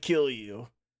gonna have to kill you."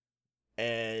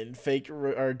 And Darth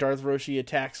Roshi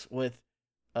attacks with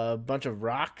a bunch of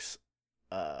rocks.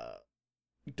 Darth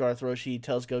Roshi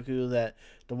tells Goku that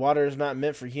the water is not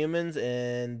meant for humans,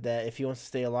 and that if he wants to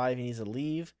stay alive, he needs to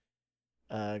leave.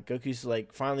 Goku's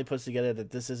like finally puts together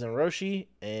that this isn't Roshi,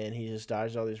 and he just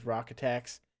dodged all these rock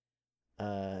attacks.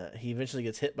 He eventually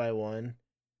gets hit by one,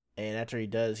 and after he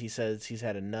does, he says he's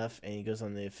had enough, and he goes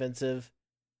on the offensive.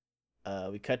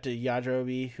 We cut to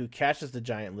Yajirobe, who catches the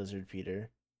giant lizard,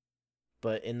 Peter,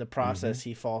 but in the process,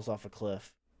 he falls off a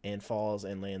cliff and falls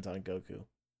and lands on Goku.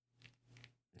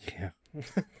 Yeah.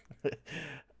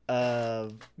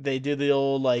 They do the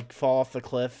old like fall off the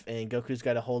cliff, and Goku's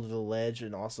got a hold of the ledge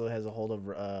and also has a hold of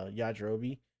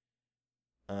Yajirobe.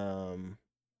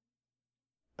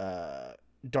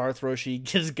 Darth Roshi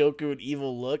gives Goku an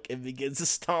evil look and begins to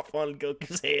stomp on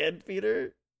Goku's hand,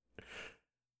 Peter.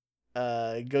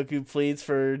 Goku pleads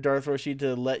for Darth Roshi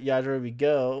to let Yajirobe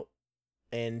go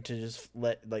and to just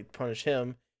punish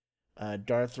him.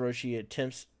 Darth Roshi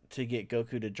attempts to get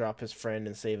Goku to drop his friend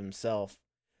and save himself.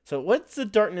 So what's the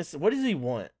darkness? What does he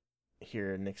want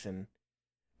here, Nixon?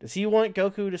 Does he want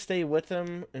Goku to stay with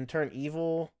him and turn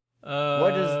evil?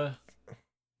 What does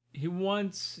he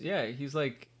wants? Yeah, he's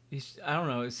like I don't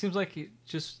know. It seems like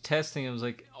just testing him is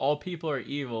like all people are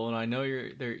evil, and I know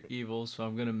they're evil, so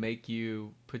I'm gonna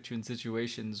put you in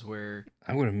situations where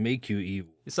I'm gonna make you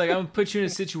evil. It's like I'm gonna put you in a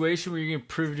situation where you're gonna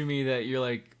prove to me that you're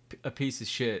like a piece of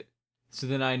shit. So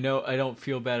then I know I don't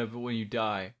feel bad about when you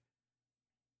die.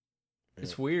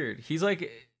 It's weird. He's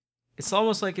like, it's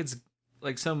almost like it's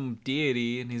like some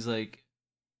deity, and he's like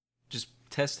just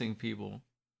testing people.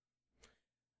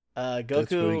 Goku.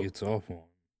 That's what he gets off on.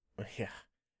 Yeah.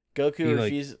 Goku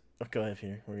refuses. Go ahead,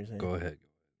 Peter. What were you saying? Go ahead.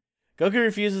 Goku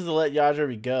refuses to let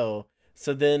Yajirobe go,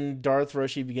 so then Darth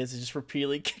Roshi begins to just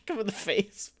repeatedly kick him in the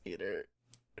face, Peter.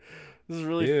 This is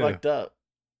really fucked up.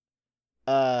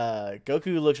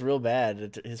 Goku looks real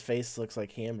bad. His face looks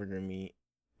like hamburger meat,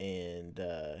 and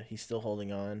he's still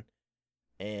holding on.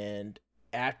 And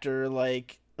after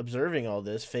observing all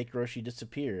this, fake Roshi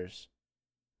disappears.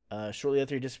 Shortly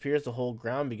after he disappears, the whole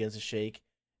ground begins to shake,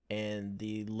 and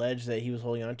the ledge that he was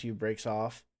holding onto breaks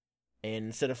off. And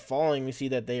instead of falling, we see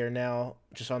that they are now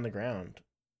just on the ground.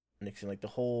 Nixon, the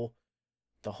whole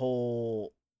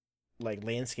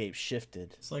landscape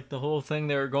shifted. It's like the whole thing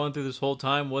they were going through this whole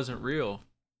time wasn't real.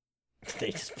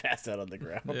 They just passed out on the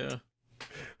ground. Yeah.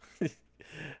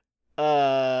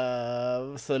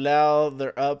 So now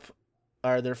they're up,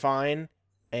 or they're fine,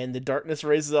 and the darkness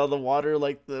raises out of the water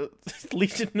like the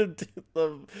Legion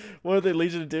of what are they?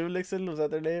 Legion of Doom, Nixon? Was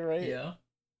that their name, right? Yeah.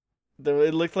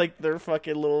 It looked like their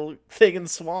fucking little thing in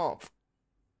swamp.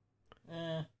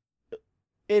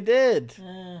 It did.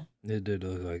 It did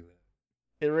look like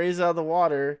that. It raised out of the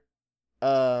water.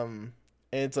 And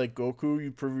it's like, Goku,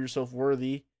 you prove yourself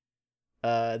worthy.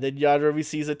 Then Yajirobe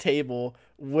sees a table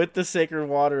with the sacred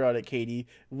water on it, Katie,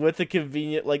 with a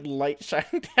convenient light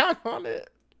shining down on it.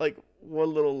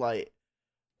 One little light.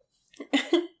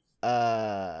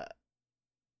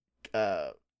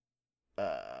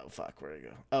 Fuck, where'd it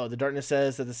go? Oh, the darkness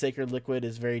says that the sacred liquid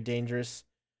is very dangerous.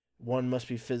 One must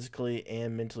be physically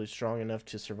and mentally strong enough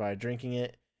to survive drinking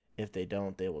it. If they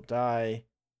don't, they will die.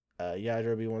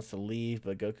 Yajirobe wants to leave,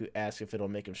 but Goku asks if it'll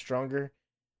make him stronger.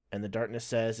 And the darkness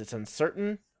says it's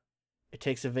uncertain. It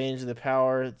takes advantage of the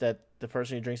power that the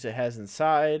person who drinks it has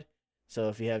inside. So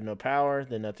if you have no power,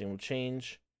 then nothing will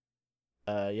change.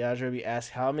 Yajirobe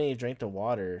asks how many drank the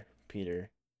water, Peter.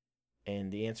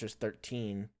 And the answer is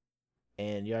 13.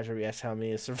 And Yajirobe asks how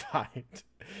many have survived.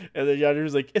 And then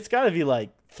Yajirobe's like, it's gotta be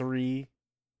 3,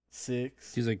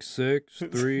 6. He's like 6,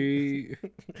 3.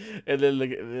 And then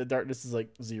the darkness is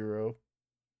 0.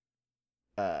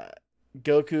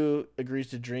 Goku agrees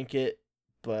to drink it,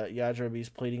 but Yajirobe's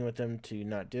pleading with him to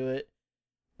not do it.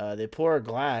 They pour a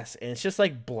glass, and it's just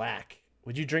black.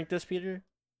 Would you drink this, Peter?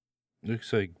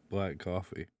 Looks like black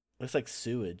coffee. Looks like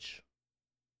sewage.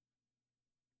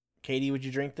 Katie, would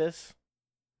you drink this?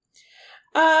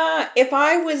 If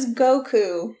I was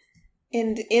Goku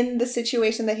and in the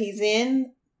situation that he's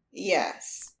in,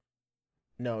 yes.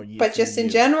 No, but just in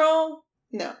general,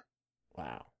 no.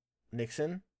 Wow.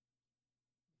 Nixon?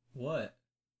 What?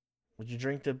 Would you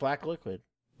drink the black liquid?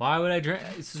 Why would I drink?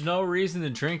 There's no reason to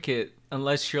drink it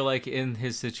unless you're in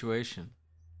his situation.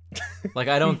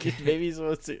 I don't get. Maybe he's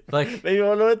supposed to. Maybe you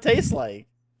want to know what it tastes like.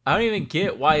 I don't even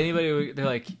get why anybody would. They're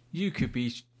like, you could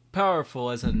be powerful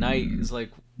as a knight is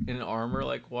in armor,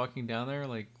 walking down there.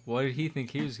 What did he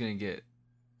think he was gonna get?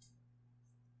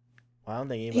 Well, I don't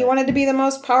think anybody... He wanted to be the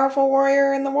most powerful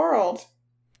warrior in the world.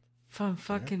 If I'm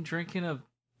fucking drinking a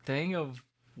thing of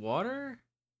water,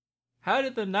 how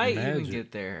did the knight even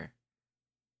get there?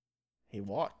 He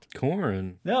walked.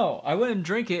 Corn. No, I wouldn't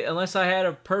drink it unless I had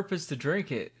a purpose to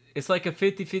drink it. It's like a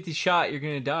 50-50 shot. You're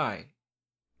gonna die.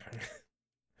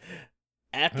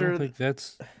 I don't think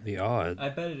that's the odd. I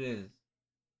bet it is.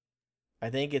 I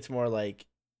think it's more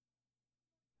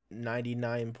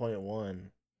 99.1.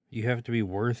 You have to be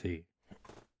worthy.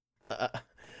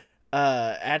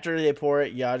 After they pour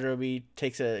it, Yajirobe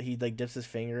he dips his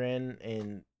finger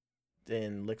in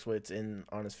and licks what's in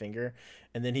on his finger,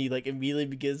 and then he immediately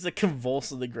begins to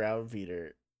convulse on the ground,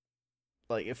 Peter.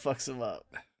 It fucks him up.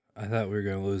 I thought we were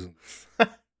gonna lose him.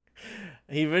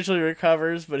 He eventually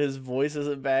recovers, but his voice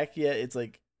isn't back yet. It's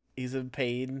he's in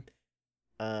pain.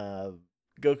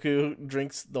 Goku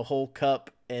drinks the whole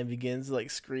cup and begins to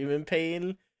scream in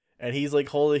pain, and he's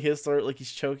holding his throat like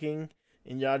he's choking,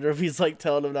 and Yajirobe's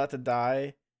telling him not to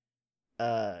die.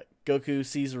 Goku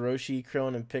sees Roshi,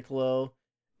 Krillin, and Piccolo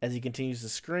as he continues to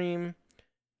scream.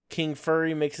 King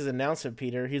Furry makes his announcement,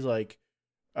 Peter. He's like,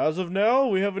 as of now,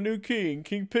 we have a new king,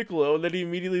 King Piccolo. And then he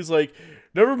immediately is like,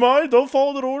 never mind, don't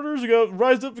follow the orders. You gotta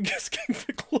rise up against King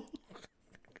Piccolo.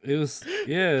 It was he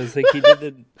did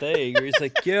the thing where he's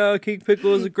like, yeah, King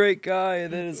Piccolo's a great guy.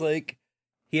 And then it's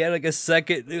he had a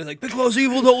second. He was like, Piccolo's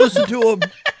evil, don't listen to him.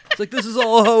 It's this is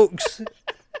all a hoax.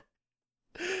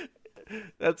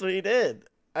 That's what he did.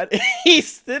 He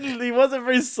wasn't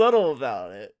very subtle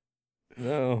about it.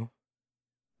 No.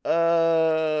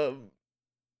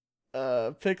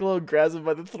 Piccolo grabs him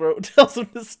by the throat and tells him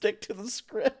to stick to the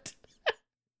script.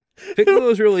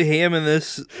 Piccolo's really hamming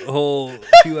this whole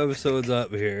few episodes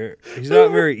up here. He's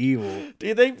not very evil. Do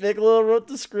you think Piccolo wrote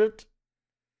the script?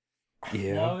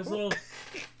 Yeah. No, his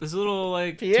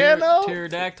little Piano?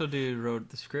 pterodactyl dude wrote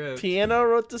the script. Piano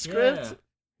wrote the script? Yeah.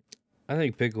 I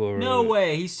think Piccolo wrote No it.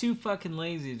 way. He's too fucking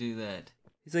lazy to do that.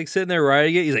 He's like sitting there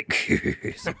writing it. He's like,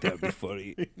 he's like that'd be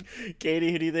funny.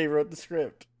 Katie, who do you think wrote the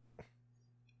script?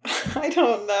 I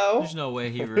don't know. There's no way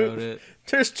he wrote it.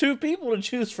 There's two people to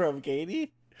choose from,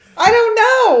 Katie. I don't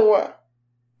know.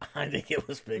 I think it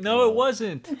was Piccolo. No, it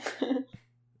wasn't.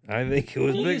 I think it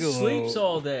was He Piccolo. just sleeps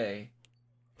all day.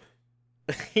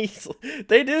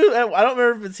 They do. I don't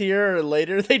remember if it's here or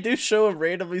later. They do show him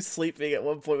randomly sleeping at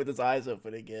one point with his eyes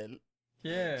open again.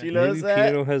 Yeah. Do you notice Maybe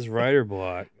that? Piano has writer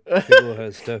block. Piccolo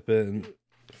has step in.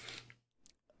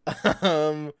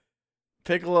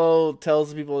 Piccolo tells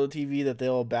the people on the TV that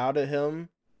they'll bow to him,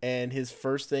 and his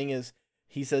first thing is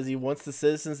he says he wants the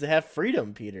citizens to have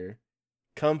freedom, Peter.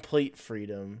 Complete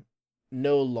freedom.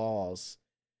 No laws.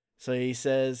 So he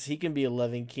says he can be a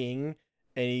loving king,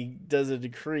 and he does a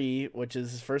decree, which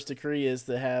is his first decree is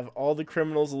to have all the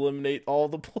criminals eliminate all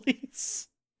the police.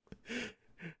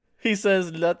 He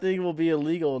says nothing will be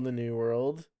illegal in the new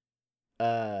world.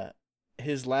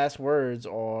 His last words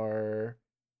are,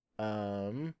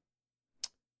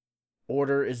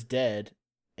 order is dead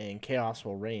and chaos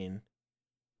will reign.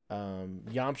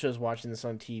 Yamcha's watching this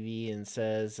on TV and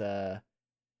says,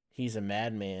 he's a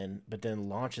madman, but then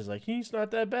Launch is like, he's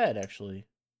not that bad, actually.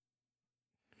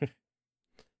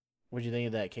 What'd you think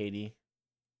of that, Katie?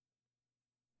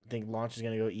 Think Launch is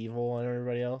gonna go evil on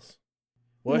everybody else?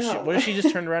 What if she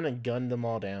just turned around and gunned them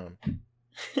all down?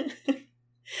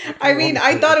 I mean,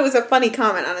 I thought it was a funny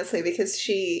comment, honestly, because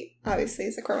she obviously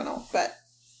is a criminal, but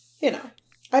you know,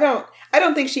 I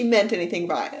don't think she meant anything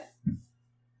by it.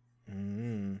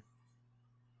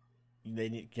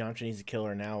 Yamcha needs to kill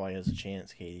her now while he has a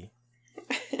chance, Katie.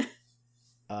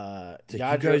 You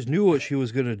guys knew what she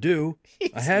was gonna do.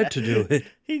 I had to do it.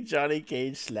 Johnny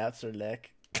Cage slaps her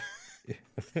neck.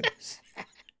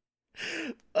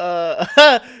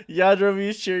 Yajirobe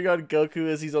is cheering on Goku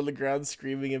as he's on the ground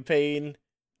screaming in pain.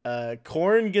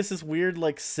 Korn gets this weird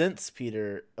sense,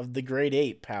 Peter, of the Great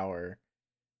Ape power,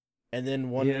 and then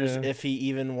wonders if he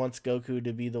even wants Goku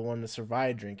to be the one to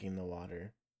survive drinking the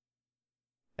water.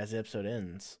 As the episode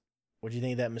ends, what do you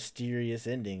think of that mysterious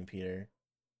ending, Peter?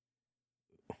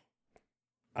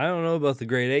 I don't know about the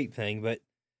Great Ape thing, but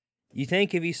you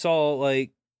think if he saw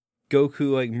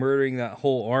Goku murdering that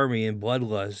whole army in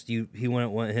bloodlust, he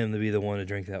wouldn't want him to be the one to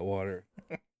drink that water.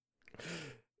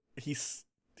 He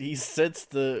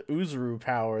sensed the Uzuru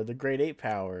power, the Great Ape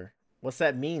power. What's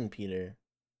that mean, Peter?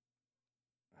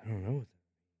 I don't know.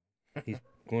 He's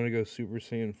going to go Super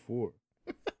Saiyan 4.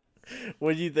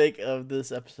 What do you think of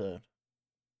this episode?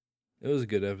 It was a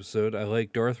good episode. I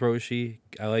like Darth Roshi.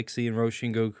 I like seeing Roshi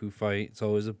and Goku fight. It's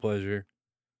always a pleasure.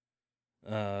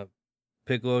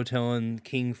 Piccolo telling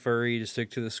King Furry to stick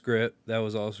to the script. That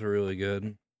was also really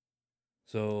good.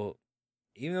 So,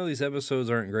 even though these episodes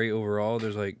aren't great overall,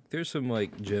 there's some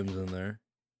gems in there.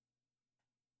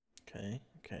 Okay.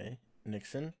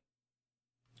 Nixon?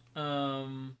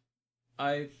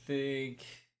 I think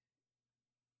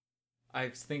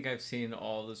I've seen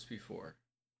all this before.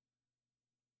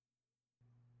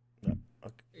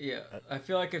 Okay. Yeah, I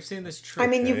feel like I've seen this trick. I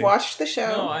mean, you've watched the show.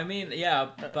 No, I mean, yeah,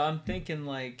 but I'm thinking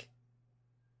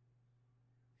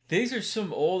these are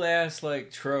some old ass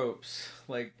tropes,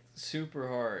 super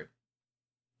hard,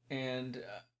 and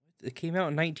it came out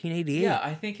in 1988. Yeah,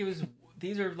 I think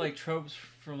these are tropes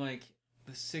from the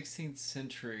 16th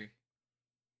century.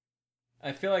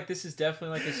 I feel like this is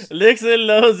definitely Nixon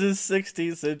knows his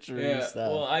 16th century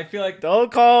stuff. Well, I feel like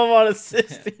don't call him on a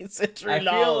 16th century. I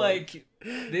feel like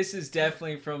this is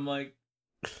definitely from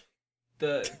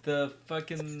the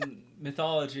fucking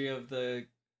mythology of the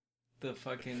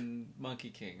fucking Monkey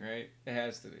King, right? It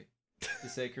has to be the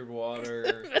sacred water.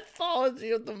 The mythology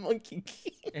of the Monkey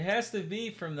King. It has to be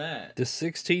from that. The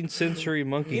 16th century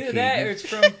Monkey King. Either that or it's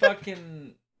from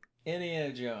fucking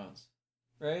Indiana Jones,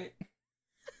 right?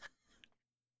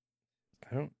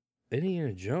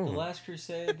 Indiana Jones. The Last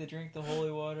Crusade, they drink the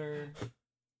holy water.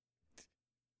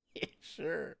 Yeah,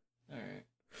 sure. Alright.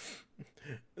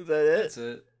 Is that it? That's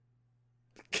it.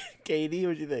 Katie,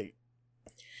 what'd you think?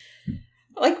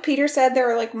 Like Peter said,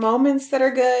 there are moments that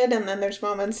are good, and then there's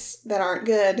moments that aren't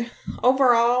good.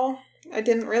 Overall, I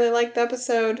didn't really like the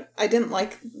episode. I didn't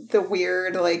like the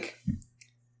weird,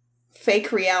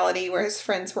 fake reality where his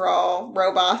friends were all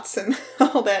robots and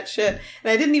all that shit.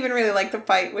 And I didn't even really like the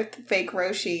fight with fake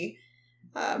Roshi.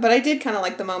 But I did kind of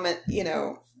like the moment,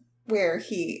 where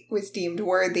he was deemed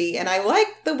worthy. And I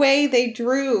liked the way they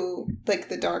drew,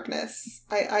 the darkness.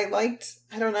 I liked,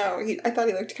 I don't know, I thought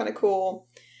he looked kind of cool.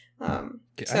 I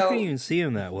So couldn't even see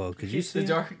him that well. Could you He's see the him?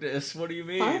 darkness. What do you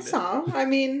mean? I saw him. I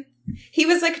mean, he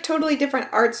was like a totally different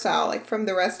art style, like from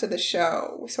the rest of the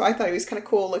show. So I thought he was kind of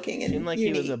cool looking and Seemed like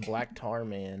unique. he was a black tar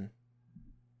man.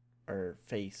 Or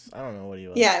face. I don't know what he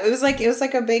was. Yeah, it was like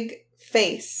a big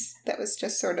face that was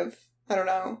just sort of, I don't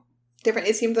know, different.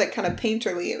 It seemed like kind of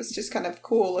painterly. It was just kind of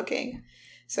cool looking.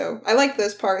 So I liked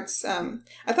those parts. I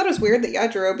thought it was weird that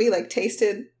Yajirobe like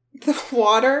tasted the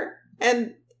water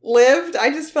and lived. I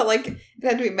just felt like it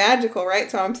had to be magical,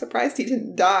 right? So I'm surprised he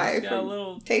didn't die He's got a from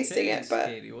little tasting it. taste, But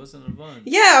Katie wasn't a bunch.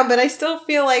 yeah, but I still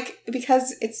feel like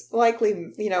because it's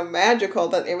likely, magical,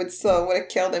 that it would have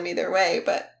killed him either way.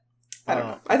 But I don't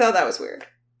know. I thought that was weird.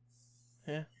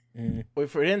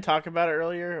 If we didn't talk about it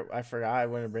earlier, I forgot I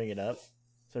wanted to bring it up.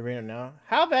 So I bring it up now.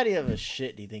 How bad of a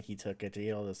shit do you think he took it to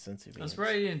eat all this sensu beans? I'm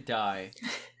surprised he didn't die.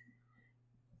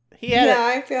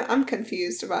 I'm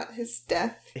confused about his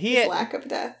death. His lack of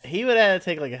death. He would have to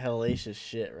take like a hellacious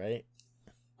shit, right?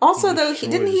 Also, He though,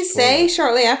 destroyed didn't he his say toilet.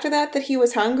 shortly after that he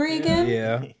was hungry again?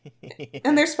 Yeah.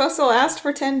 And they're supposed to last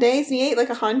for 10 days, and he ate like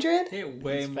 100? He ate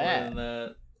way He's more fat. than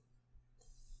that.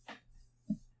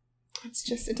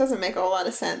 It doesn't make a whole lot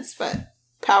of sense, but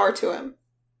power to him.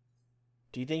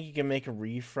 Do you think you can make a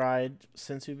refried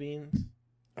sensu beans?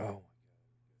 Oh.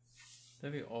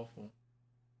 That'd be awful.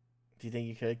 Do you think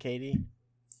you could, Katie?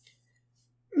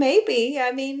 Maybe.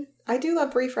 I mean, I do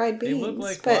love refried They beans. look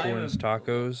like but Corn's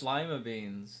tacos. lima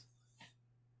beans.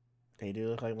 They do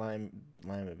look like lima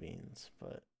beans,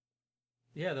 but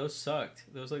Yeah, those sucked.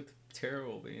 Those like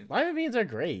terrible beans. lima beans are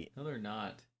great. No, they're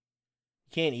not.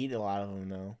 You can't eat a lot of them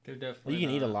though. They're Well, definitely. you can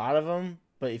eat a not. lot of them,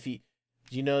 but if you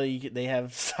do you know they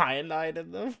have cyanide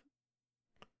in them?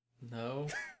 No.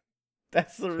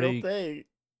 That's the real Fake. thing.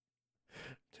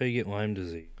 That's how you get Lyme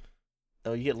disease.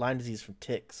 Oh, you get Lyme disease from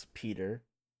ticks, Peter.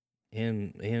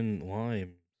 And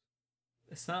Lyme.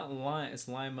 It's not lime. It's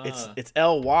lima. It's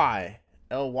Lyme.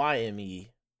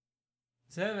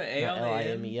 Does it have an A Not on the Lime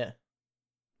end? yet.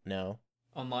 No.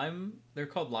 On lime? They're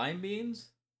called lime beans?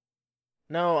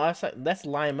 No, that's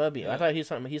lima bean. I Yeah. thought he's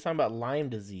talking about Lyme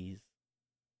disease.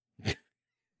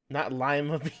 Not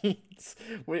lima beans.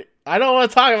 Wait, I don't want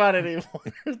to talk about it anymore.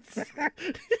 Let's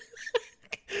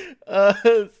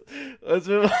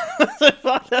move on. Let's move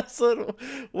on to episode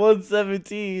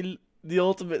 117, The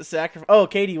Ultimate Sacrifice. Oh,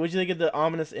 Katie, what'd you think of the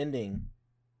ominous ending?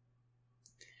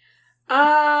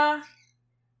 I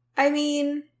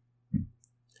mean,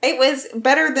 it was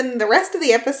better than the rest of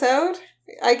the episode,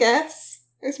 I guess.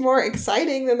 It was more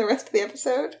exciting than the rest of the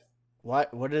episode.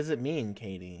 What does it mean,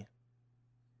 Katie?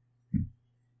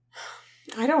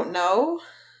 I don't know.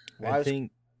 Why I was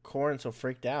think Corin so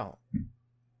freaked out?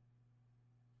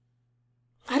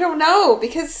 I don't know,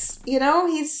 because,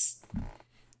 he's...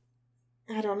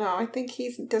 I don't know. I think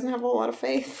he doesn't have a lot of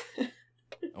faith. He's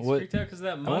what freaked out because of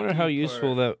that I monkey wonder how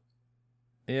useful part.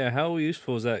 that. Yeah, how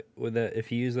useful is that? With that,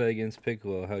 if you use that against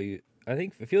Piccolo, I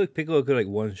feel like Piccolo could like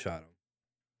one shot him.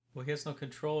 Well, he has no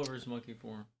control over his monkey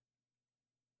form.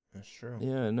 That's true.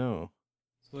 Yeah, no.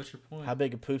 So what's your point? How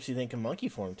big a poops do you think a monkey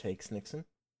form takes, Nixon?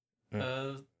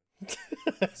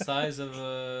 Size of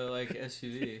a like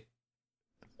SUV.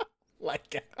 Like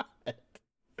God.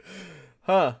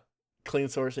 Huh. Clean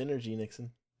source energy,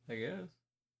 Nixon. I guess.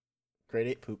 Grade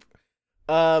 8 poop.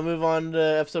 Move on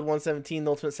to episode 117, The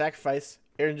Ultimate Sacrifice.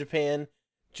 Aired in Japan,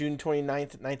 June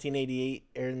 29th, 1988.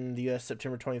 Aired in the US,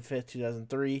 September 25th,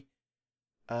 2003.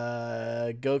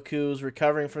 Goku's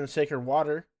recovering from the sacred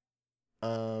water.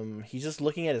 He's just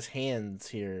looking at his hands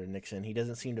here, Nixon. He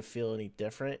doesn't seem to feel any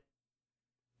different.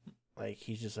 Like,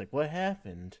 he's just like, what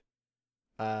happened?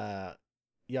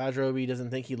 Yajirobe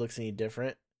doesn't think he looks any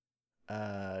different.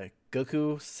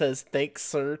 Goku says, thanks,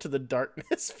 sir, to the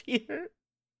darkness, Peter.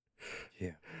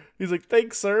 Yeah. He's like,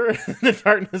 thanks, sir. And the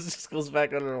darkness just goes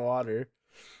back underwater.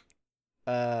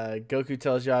 Goku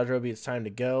tells Yajirobe it's time to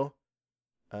go.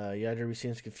 Yajirobe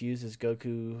seems confused as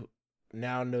Goku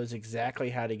now knows exactly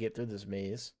how to get through this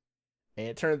maze. And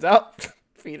it turns out,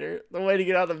 Peter, the way to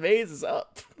get out of the maze is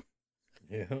up.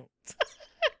 Yeah.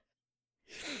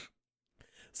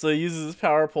 So he uses his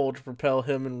power pole to propel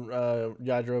him and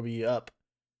Yajirobe up.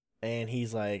 And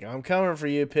he's like, I'm coming for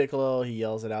you, Piccolo. He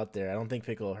yells it out there. I don't think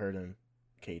Piccolo heard him,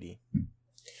 Katie.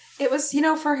 It was,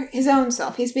 for his own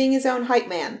self. He's being his own hype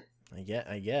man.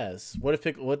 I guess. What if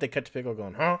they cut to Piccolo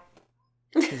going, huh?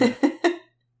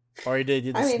 Or he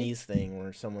did the sneeze thing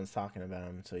where someone's talking about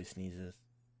him, so he sneezes.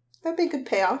 That'd be a good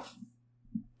payoff.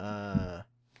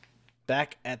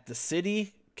 Back at the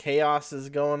city, chaos is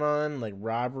going on, like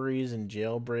robberies and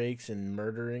jailbreaks and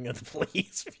murdering of the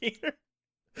police. Peter.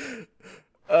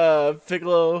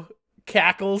 Piccolo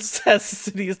cackles as the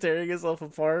city is tearing itself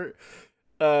apart.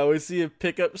 We see a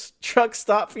pickup truck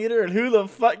stop, Peter, and who the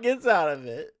fuck gets out of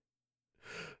it?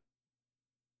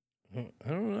 I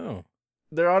don't know.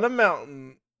 They're on a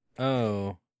mountain.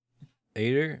 Oh,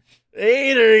 Ader?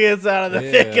 Ader gets out of the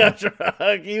Yeah. pickup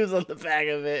truck. He was on the back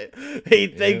of it. He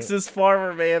thanks his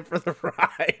farmer man for the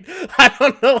ride. I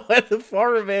don't know why the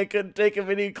farmer man couldn't take him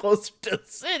any closer to the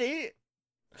city.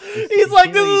 He's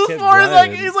like, this is as far as I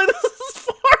can. He's like, this is as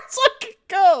far as I can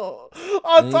go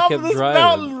on And he top of kept this driving.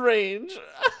 mountain range.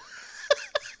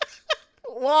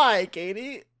 Why,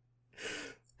 Katie?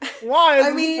 Why is I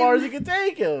it mean- as far as you can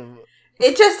take him?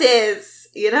 It just is,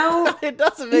 you know? It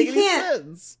doesn't make You any can't-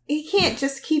 sense. He can't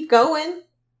just keep going.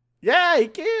 Yeah, he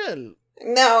can.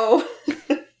 No.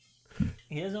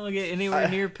 He doesn't want to get anywhere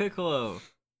near Piccolo.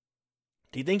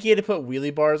 Do you think he had to put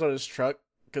wheelie bars on his truck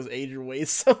because Adrian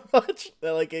weighs so much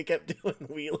that like it kept doing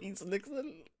wheelies,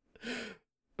 Nixon?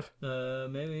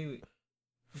 Maybe.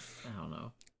 I don't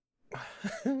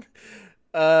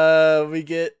know. We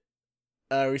get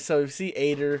we see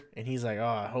Ader and he's like, oh,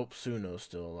 I hope Suno's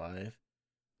still alive.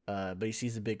 But he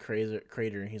sees a big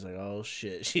crater and he's like, oh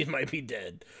shit, she might be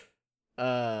dead.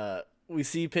 We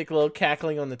see Piccolo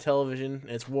cackling on the television.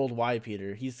 And it's worldwide,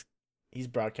 Peter. He's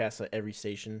broadcast at every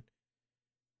station.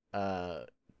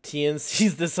 Tien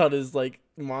sees this on his like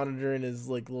monitor in his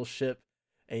like little ship,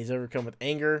 and he's overcome with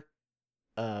anger.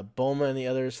 Bulma and the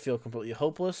others feel completely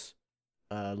hopeless.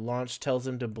 Launch tells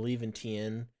him to believe in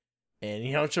Tien, and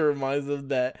Yamcha reminds him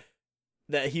that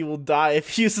he will die if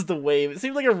he uses the wave. It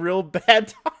seems like a real bad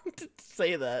time to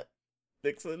say that,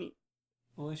 Nixon.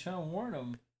 Well, he's trying to warn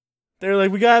him. They're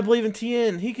like, we gotta believe in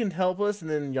Tien. He can help us. And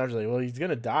then Yamcha's like, well, he's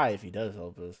gonna die if he does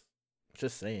help us.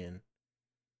 Just saying.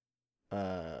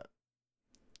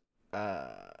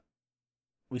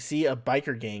 We see a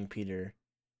biker gang, Peter,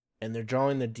 and they're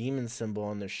drawing the demon symbol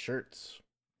on their shirts.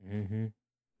 Mm-hmm.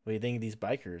 What do you think of these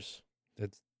bikers?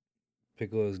 That's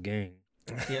Piccolo's gang.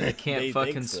 Yeah, they can't They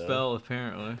fucking think so. spell,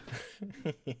 apparently.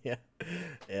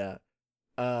 yeah.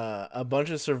 A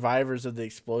bunch of survivors of the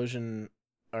explosion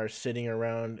are sitting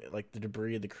around like the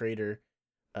debris of the crater.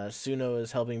 Suno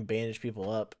is helping bandage people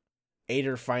up.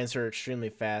 Ader finds her extremely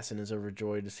fast and is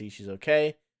overjoyed to see she's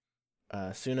okay.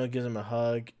 Suno gives him a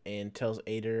hug and tells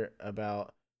Ader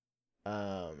about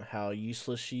how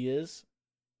useless she is.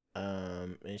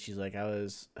 And she's like, I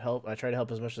tried to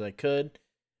help as much as I could.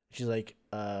 She's like,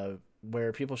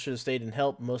 where people should have stayed and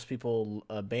helped, most people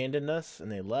abandoned us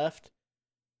and they left.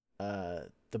 The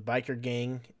biker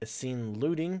gang is seen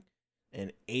looting,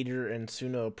 and Ader and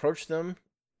Suno approach them,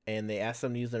 and they ask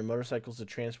them to use their motorcycles to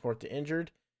transport the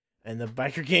injured, and the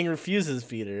biker gang refuses,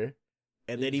 Peter.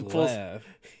 And then he pulls,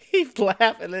 he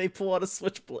laugh, and then they pull out a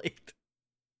switchblade.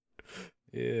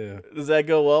 Yeah. Does that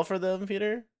go well for them,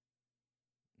 Peter?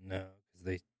 No,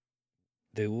 because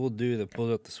they will do the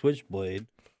pulls up the switchblade.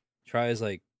 He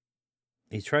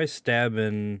tries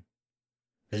stabbing.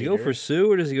 Does he go Ader? for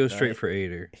Sue or does he go No, straight for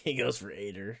Ader? He goes for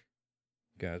Ader.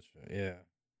 Gotcha. Yeah.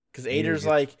 Because Ader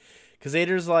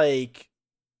Ader's like,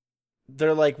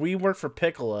 they're like, we work for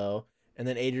Piccolo, and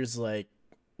then Ader's like,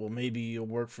 well, maybe you'll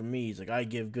work for me. He's like, I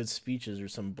give good speeches or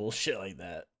some bullshit like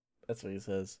that. That's what he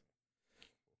says.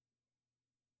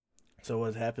 So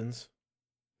what happens?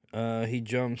 He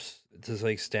jumps to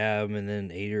like stab, and then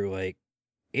Ader's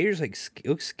like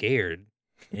looks scared,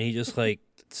 and he just like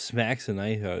smacks a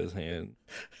knife out of his hand.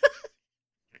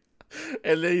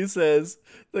 And then he says,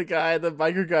 the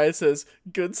biker guy says,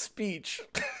 good speech.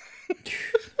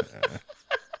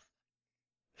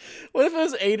 What if it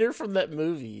was Ader from that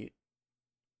movie?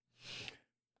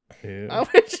 Yeah. I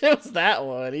wish it was that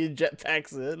one. He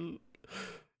jetpacks in.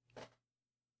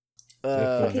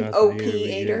 Definitely Fucking not the OP Ader we get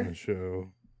Ader. on the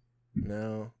show.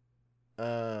 No.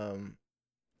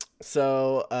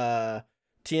 So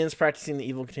Tien's practicing the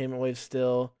evil containment wave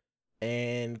still,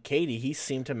 and Katie, he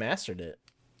seemed to mastered it.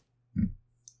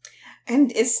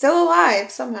 And it's still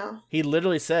alive somehow. He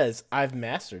literally says, I've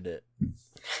mastered it.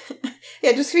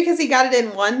 Yeah, just because he got it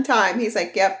in one time, he's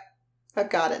like, yep,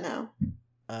 I've got it now.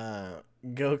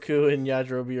 Goku and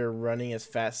Yajirobe are running as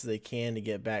fast as they can to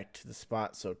get back to the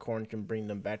spot so Korn can bring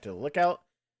them back to the lookout.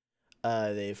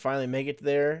 They finally make it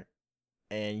there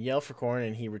and yell for Korn,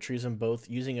 and he retrieves them both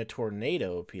using a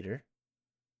tornado, Peter.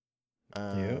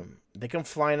 Yep. They come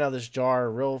flying out of this jar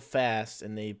real fast,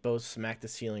 and they both smack the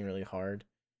ceiling really hard.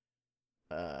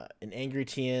 An angry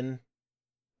Tien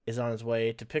is on his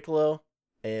way to Piccolo,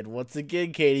 and once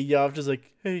again, Katie, Yamcha's like,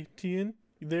 hey, Tien,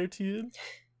 you there, Tien?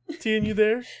 Tien, you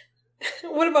there?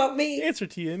 What about me? Answer,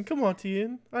 Tien. Come on,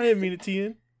 Tien. I didn't mean it,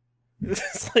 Tien.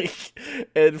 It's like,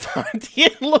 and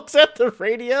Tien looks at the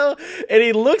radio, and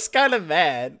he looks kind of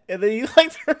mad, and then he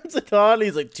like turns it on, and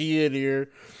he's like, Tien here.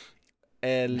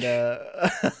 And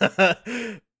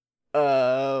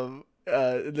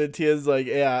then Tien's like,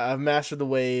 yeah, I've mastered the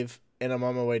wave and I'm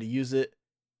on my way to use it.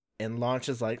 And Launch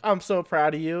is like, I'm so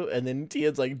proud of you. And then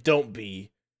Tien's like, don't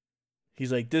be.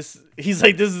 He's like, this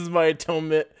is my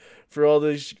atonement for all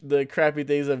the crappy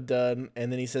things I've done.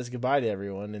 And then he says goodbye to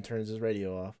everyone and turns his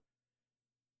radio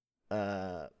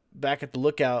off. Back at the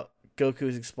lookout, Goku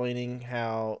is explaining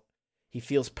how he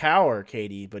feels power,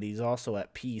 Katie, but he's also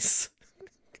at peace.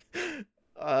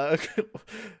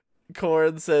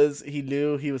 Korin says he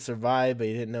knew he would survive, but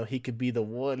he didn't know he could be the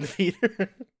one,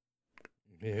 Peter.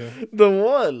 Yeah. The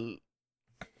one.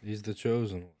 He's the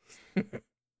chosen one.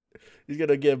 He's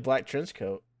gonna get a black trench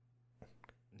coat.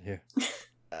 Yeah.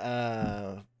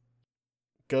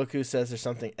 Goku says there's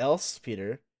something else,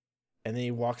 Peter. And then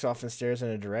he walks off and stares in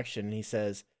a direction, and he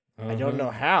says, I don't know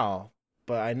how,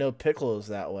 but I know Piccolo's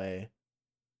that way.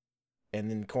 And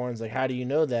then Korin's like, how do you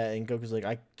know that? And Goku's like,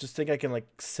 I just think I can,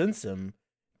 like, sense him.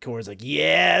 Korin's like,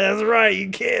 yeah, that's right, you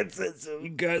can sense him. You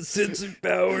got sensing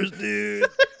powers, dude.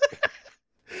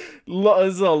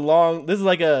 This is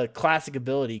like a classic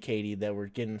ability, Katie, that we're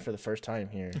getting for the first time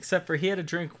here. Except for he had to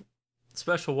drink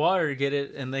special water to get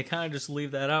it, and they kind of just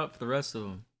leave that out for the rest of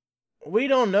them. We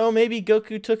don't know. Maybe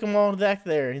Goku took him all back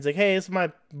there. He's like, hey, it's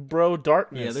my bro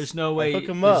Darkness. Yeah, there's no way. Hook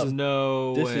him there's up.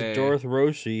 no This way. is Darth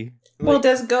Roshi. Well,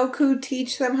 does Goku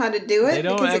teach them how to do it? They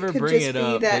don't Because ever it could bring just it be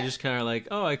up. that. They just kind of like,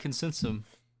 oh, I can sense him.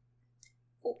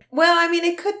 Well, I mean,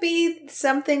 it could be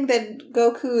something that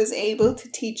Goku is able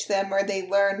to teach them, or they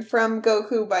learn from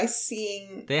Goku by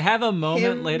seeing. They have a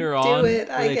moment him later do on it,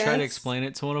 where I they try to guess. explain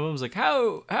it to one of them. It's like,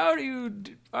 how are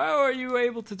you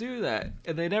able to do that?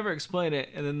 And they never explain it.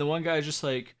 And then the one guy's just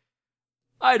like,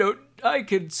 I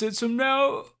can sense him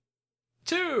now,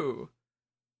 too.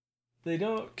 They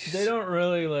don't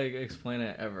really like explain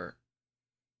it ever.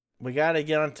 We gotta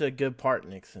get onto a good part,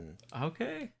 Nixon.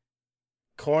 Okay.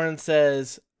 Korin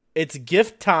says, it's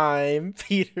gift time,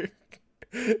 Peter.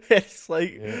 It's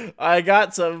like, Yeah. I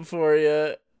got something for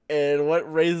you. And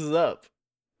what raises up?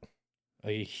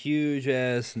 A huge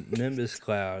ass Nimbus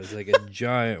cloud. It's like a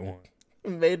giant one.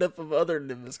 Made up of other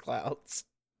Nimbus clouds.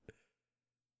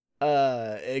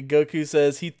 And Goku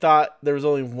says he thought there was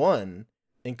only one.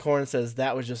 And Korin says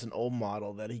that was just an old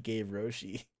model that he gave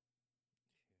Roshi.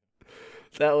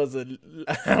 That was a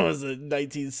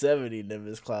 1970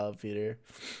 Nimbus cloud, Peter.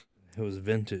 It was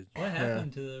vintage. What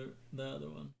happened to the other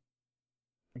one?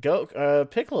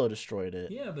 Piccolo destroyed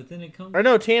it. Yeah, but then it comes. Or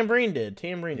no, Tambourine did.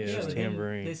 Tambourine Yeah, destroyed it was it.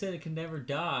 Tambourine. They said it can never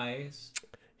die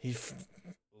He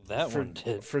That one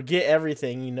did. forget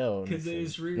everything you know. because they Nixon.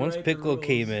 just rewrite Once the Piccolo rules.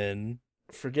 came in,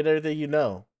 Forget everything you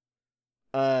know.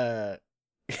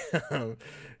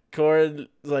 Korin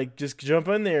like just jump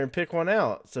in there and pick one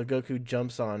out. So Goku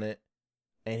jumps on it,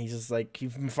 and he's just like he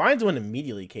finds one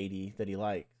immediately, Katie, that he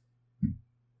likes.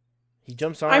 He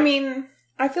jumps on. I mean,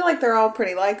 I feel like they're all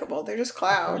pretty likable. They're just Of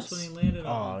course, clouds. when he landed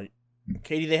on,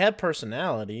 Katie, they had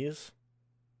personalities.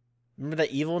 Remember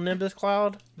that evil Nimbus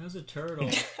cloud? that was a turtle.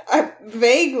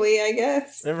 Vaguely, I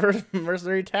guess. Remember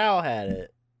Mercenary Tao had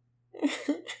it,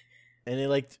 and it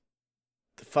like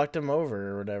fucked him over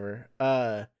or whatever.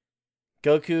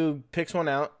 Goku picks one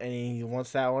out and he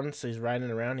wants that one, so he's riding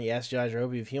around. He asks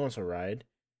Yajirobe if he wants to ride,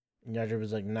 and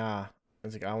Yajirobe's like, "Nah."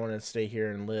 He's like, "I want to stay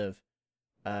here and live."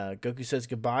 Goku says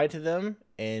goodbye to them,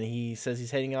 and he says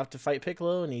he's heading off to fight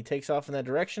Piccolo, and he takes off in that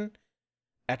direction.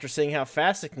 After seeing how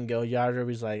fast it can go,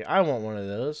 Yajirobe's like, "I want one of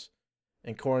those,"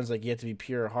 and Korin's like, "You have to be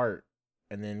pure heart."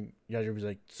 And then Yajirobe's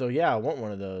like, "So yeah, I want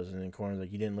one of those." And then Korin's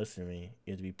like, "You didn't listen to me.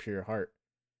 You have to be pure heart."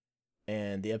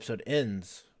 And the episode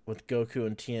ends with Goku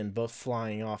and Tien both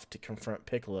flying off to confront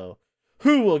Piccolo.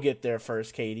 Who will get there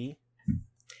first, Katie?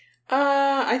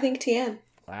 I think Tien.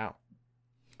 Wow.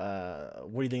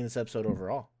 What do you think of this episode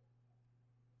overall?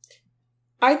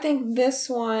 I think this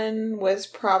one was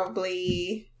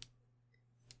probably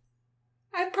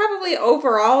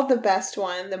overall the best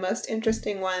one, the most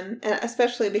interesting one, and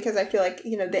especially because I feel like,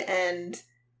 the end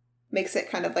makes it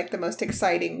kind of like the most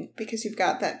exciting because you've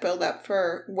got that build up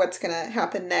for what's going to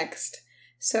happen next.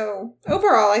 So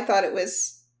overall, I thought it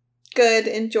was good,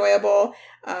 enjoyable.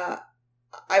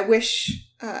 I wish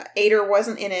Ader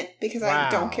wasn't in it because I Wow.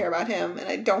 don't care about him and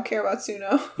I don't care about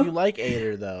Suno. You like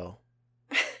Ader, though.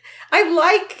 I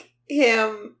like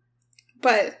him,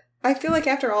 but I feel like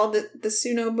after all the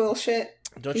Suno bullshit,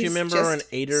 Don't you He's remember when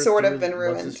just Ader sort of threw been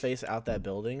ruined. What's-his-face out that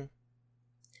building?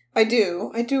 I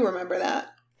do remember that.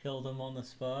 Killed him on the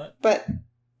spot. But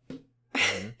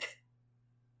Mhm.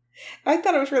 I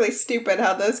thought it was really stupid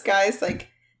how those guys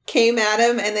came at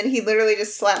him and then he literally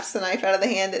just slaps the knife out of the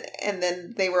hand and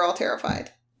then they were all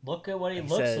terrified. Look at what he He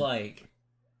looks said- like.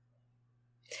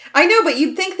 I know, but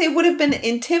you'd think they would have been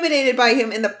intimidated by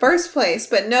him in the first place,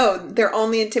 but no, they're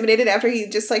only intimidated after he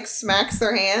just like smacks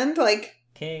their hand. Like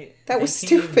that was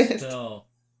stupid.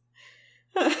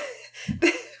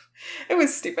 It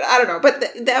was stupid. I don't know, but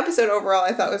the episode overall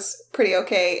I thought was pretty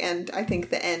okay, and I think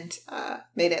the end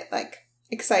made it like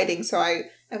exciting. So I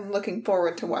am looking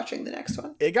forward to watching the next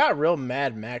one. It got real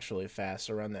Mad Max really fast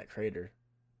around that crater.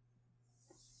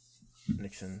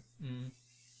 Nixon. Mm.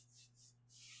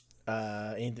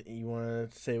 You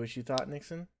want to say what you thought,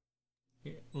 Nixon?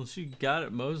 Yeah, well, she got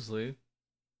it mostly.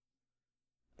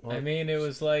 Well, I mean, it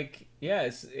was like, yeah,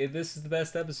 this is the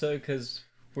best episode because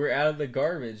we're out of the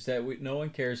garbage that no one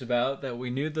cares about, that we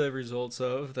knew the results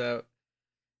of, that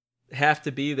have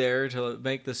to be there to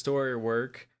make the story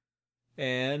work.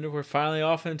 And we're finally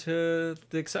off into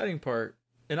the exciting part.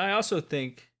 And I also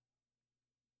think,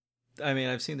 I mean,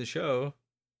 I've seen the show.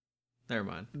 Never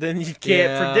mind. Then you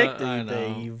can't predict I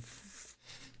anything. know.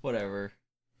 Whatever.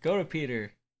 Go to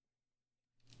Peter.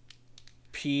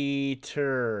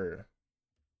 Peter.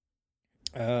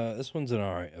 This one's an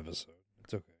alright episode.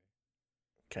 It's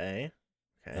okay.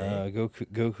 Okay.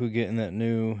 Goku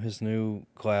getting his new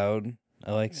cloud.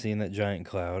 I like seeing that giant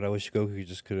cloud. I wish Goku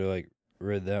just could have like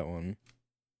read that one.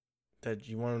 That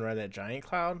you want to ride that giant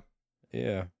cloud?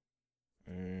 Yeah.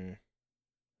 Mm.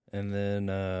 And then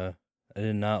I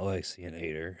did not like seeing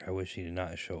Ader. I wish he did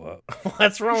not show up.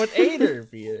 What's wrong with Ader,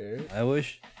 Peter?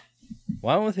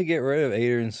 Why don't they get rid of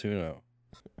Ader and Suno?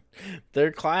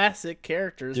 They're classic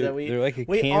characters that they're like a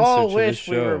we cancer all to wish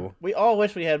the show. we all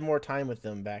wish we had more time with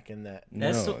them back in that.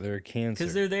 No, they're a cancer.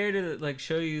 Because they're there to like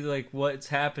show you like what's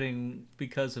happening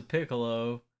because of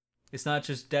Piccolo. It's not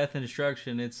just death and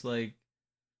destruction. It's like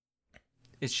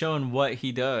it's showing what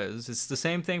he does. It's the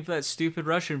same thing for that stupid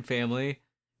Russian family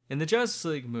in the Justice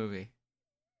League movie.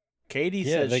 Katie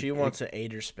said she wants an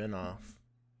Ader spinoff.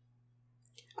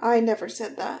 I never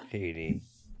said that. Katie.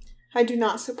 I do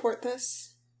not support this.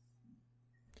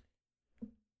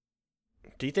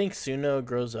 Do you think Suno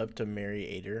grows up to marry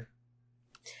Ader?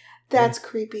 That's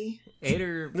creepy.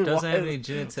 Ader doesn't have any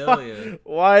genitalia.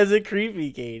 Why is it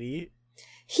creepy, Katie?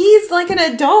 He's like an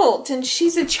adult and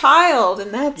she's a child,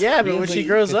 and that's yeah. creepy. But when she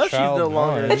grows up, she's no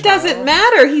longer. It doesn't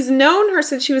matter. He's known her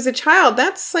since she was a child.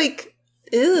 That's like,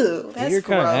 ew. That's Ader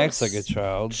kind of gross. acts like a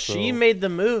child. So. She made the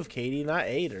move, Katie, not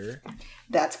Ader.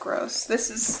 That's gross.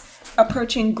 This is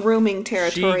approaching grooming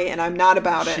territory, and I'm not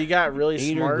about it. She got really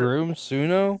smart. Ader groomed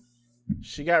Suno?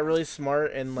 She got really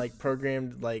smart and like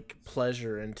programmed like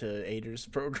pleasure into Ader's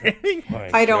programming.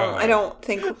 I don't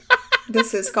think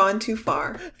this has gone too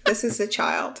far. This is a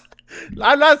child.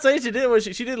 I'm not saying she did.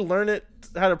 She didn't learn it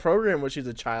how to program when she was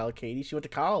a child, Katie. She went to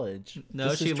college. No,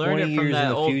 this she learned it from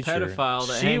that old pedophile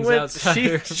that hangs outside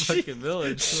her fucking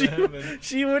village.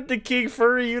 She went to King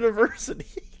Furry University.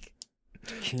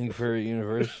 King Furry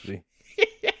University.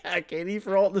 Yeah, Katie,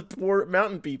 for all the poor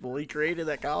mountain people, he created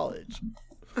that college.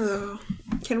 Oh,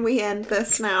 can we end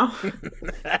this now?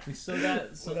 We still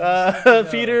got some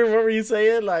Peter, what were you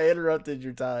saying? I interrupted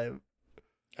your time.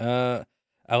 I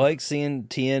like seeing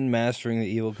Tien mastering the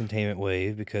evil containment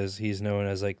wave because he's known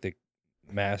as like the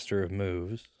master of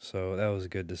moves. So that was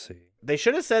good to see. They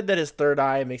should have said that his third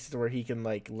eye makes it to where he can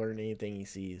like learn anything he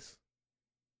sees.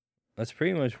 That's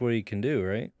pretty much what he can do,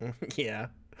 right? Yeah,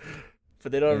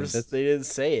 but they don't. They didn't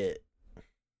say it.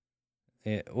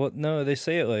 Yeah. Well, no, they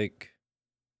say it like.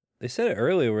 They said it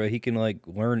earlier where he can like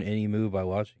learn any move by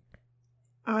watching.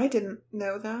 I didn't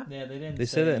know that. Yeah, they didn't. They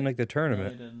said it in like the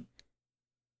tournament. No, they didn't.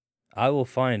 I will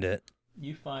find it.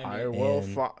 You find I it. will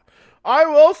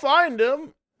find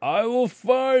him. I will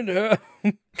find him.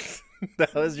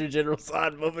 That was your General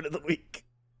Zod moment of the week.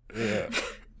 Yeah.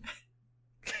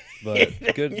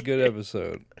 But good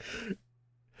episode.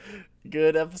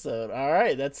 Good episode. All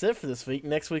right, that's it for this week.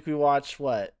 Next week we watch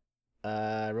what?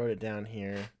 I wrote it down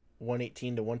here.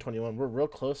 118 to 121. We're real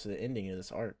close to the ending of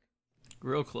this arc.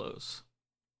 Real close.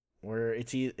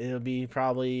 It'll be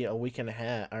probably a week and a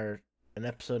half or an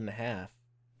episode and a half.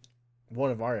 One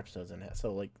of our episodes and a half,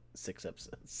 so like 6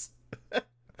 episodes.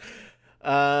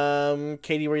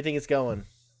 Katie, where do you think it's going?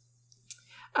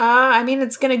 I mean,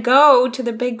 it's gonna go to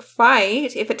the big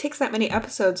fight. If it takes that many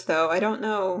episodes, though, I don't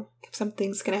know if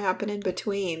something's gonna happen in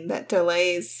between that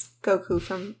delays Goku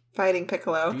from fighting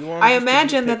Piccolo. I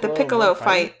imagine that the Piccolo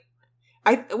fight.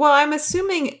 I'm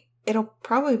assuming it'll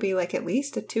probably be like at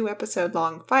least a 2-episode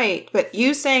long fight. But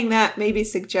you saying that maybe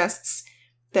suggests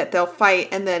that they'll fight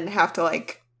and then have to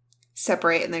like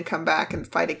separate and then come back and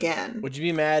fight again. Would you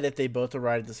be mad if they both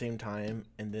arrived at the same time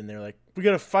and then they're like, "We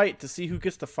gotta fight to see who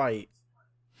gets to fight"?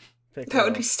 Piccolo. That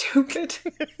would be stupid.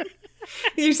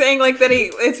 You're saying like that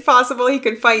it's possible he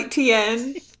could fight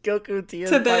Tien? Goku and Tien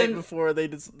To fight then- before they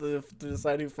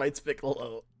decide who fights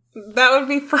Piccolo. That would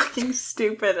be fucking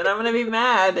stupid, and I'm gonna be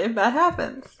mad if that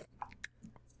happens.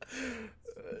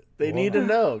 They need to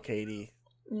know, Katie.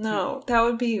 No, that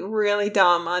would be really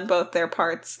dumb on both their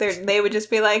parts. They would just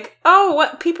be like, oh,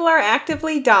 what? People are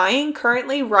actively dying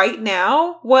currently right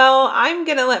now? Well, I'm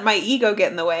gonna let my ego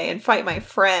get in the way and fight my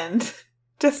friend.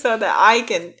 Just so that I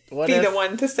can be the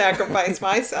one to sacrifice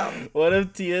myself. What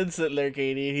if Tien's sitting there,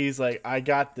 Katie, and he's like, I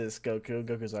got this, Goku.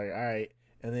 Goku's like, alright.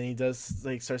 And then he does,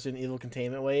 like, starts doing evil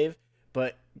containment wave,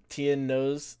 but Tien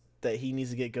knows that he needs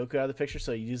to get Goku out of the picture,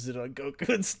 so he uses it on Goku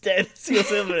instead.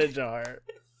 Seals him in a jar.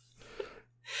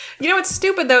 You know what's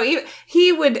stupid though?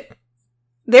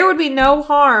 There would be no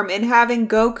harm in having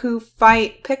Goku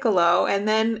fight Piccolo, and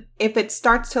then if it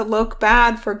starts to look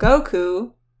bad for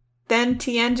Goku, then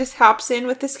Tien just hops in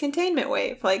with this containment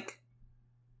wave. Like,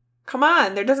 come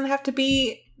on, there doesn't have to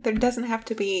be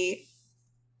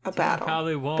a battle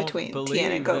probably won't between believe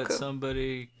Tien and that Goku.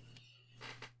 somebody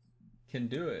can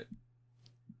do it.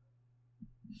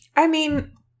 I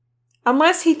mean,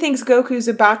 unless he thinks Goku's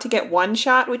about to get one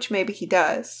shot, which maybe he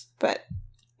does. But,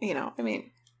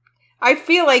 I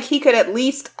feel like he could at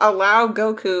least allow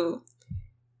Goku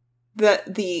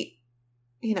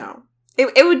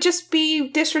it would just be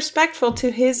disrespectful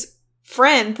to his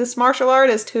friend, this martial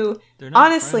artist who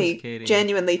honestly, friends, Katie.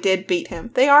 Genuinely did beat him.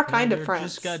 They are kind of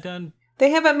friends. Just got done. They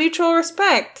have a mutual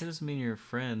respect. It doesn't mean you're a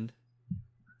friend.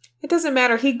 It doesn't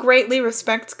matter. He greatly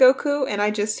respects Goku, and I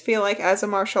just feel like as a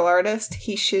martial artist,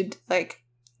 he should,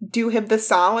 do him the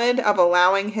solid of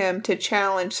allowing him to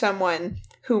challenge someone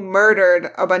who murdered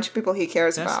a bunch of people he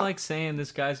cares about. That's like saying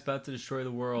this guy's about to destroy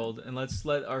the world, and let's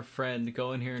let our friend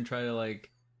go in here and try to,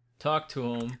 talk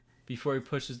to him before he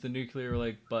pushes the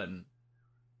nuclear, button.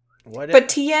 But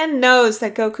Tien knows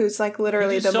that Goku's,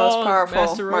 literally the most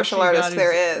powerful martial artist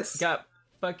there is. Got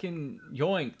fucking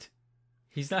yoinked.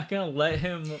 He's not gonna let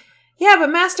him... Yeah,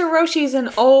 but Master Roshi's an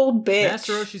old bitch.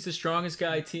 Master Roshi's the strongest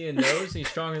guy Tien knows, and he's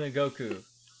stronger than Goku.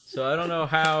 So I don't know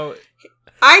how...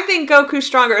 I think Goku's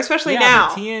stronger, especially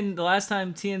now. But the last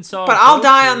time Tien saw But I'll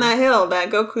die on that hill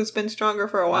that Goku's been stronger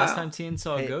for a while. Last time Tien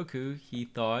saw Goku, he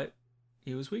thought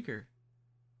he was weaker.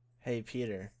 Hey,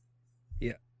 Peter.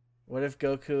 Yeah. What if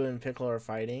Goku and Piccolo are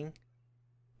fighting,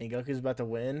 and Goku's about to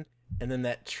win, and then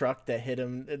that truck that hit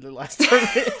him in the last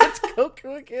tournament hits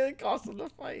Goku again and costs him the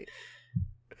fight?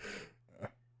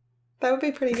 That would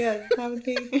be pretty good. That would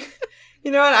be...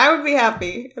 You know what? I would be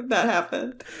happy if that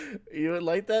happened. You would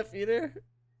like that, Peter?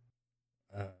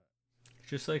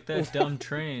 Just like that dumb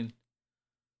train.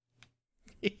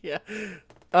 Yeah.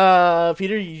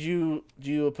 Peter, did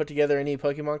you put together any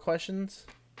Pokemon questions?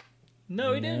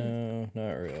 No, he didn't. No,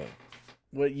 not really.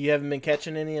 What, you haven't been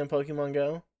catching any on Pokemon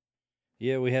Go?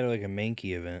 Yeah, we had a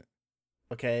Mankey event.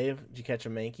 Okay, did you catch a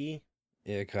Mankey?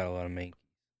 Yeah, I caught a lot of Mankey.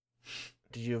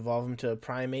 Did you evolve him to a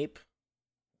Primeape?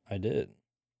 I did.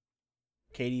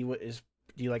 Katie, do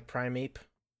you like Primeape?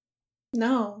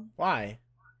 No. Why?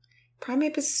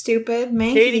 Primeape is stupid.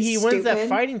 Mankey's Katie, he stupid. wins that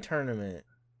fighting tournament.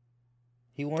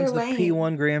 He wins the lame.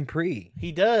 P1 Grand Prix.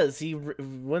 He does. He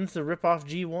wins the rip-off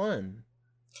G1.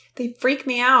 They freak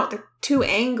me out. They're too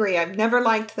angry. I've never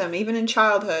liked them, even in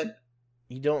childhood.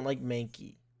 You don't like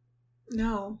Mankey.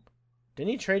 No.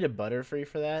 Didn't he trade a Butterfree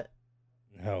for that?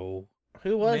 No.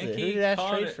 Who was Mankey it? Who did Ash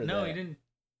caught trade it. for that? No, he didn't.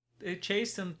 It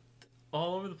chased him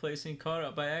all over the place and he caught it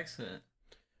up by accident.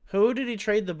 Who did he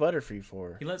trade the Butterfree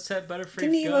for? He let that Butterfree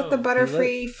Didn't he go. let the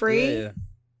Butterfree free? Yeah.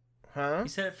 Huh? He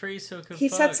set it free so it could He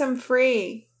fuck. sets him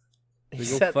free. He We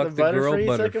go set fuck the girl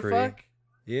Butterfree so he could Butterfree. fuck?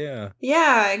 Yeah.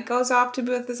 Yeah, it goes off to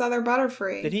be with this other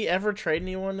Butterfree. Did he ever trade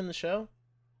anyone in the show?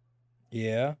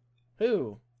 Yeah.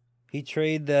 Who? He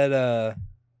traded that,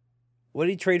 what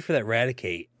did he trade for that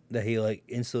Raticate that he,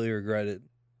 instantly regretted?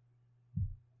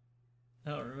 I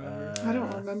don't remember. I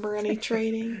don't remember any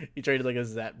trading. He traded a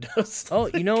Zapdos. Oh,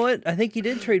 you know what? I think he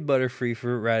did trade Butterfree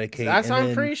for Raticate.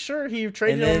 I'm pretty sure he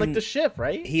traded and on then the ship,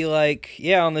 right? He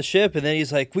on the ship, and then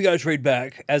he's like, we gotta trade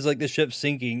back as the ship's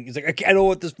sinking. He's like, I don't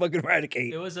want this fucking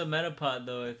Raticate. It was a Metapod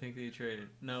though, I think that he traded.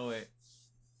 No, wait.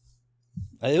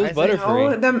 It was I think-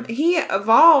 Butterfree. He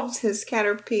evolves his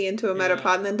Caterpie into a Yeah.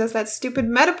 Metapod and then does that stupid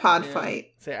Metapod fight.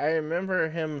 See, I remember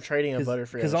him trading a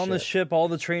Butterfree. Because on the ship, all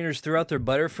the trainers threw out their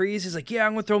Butterfrees. He's like, yeah,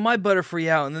 I'm gonna throw my Butterfree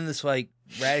out, and then this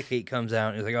Raticate comes out,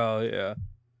 and he's like, oh yeah,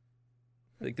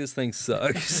 this thing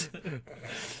sucks. Then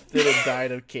it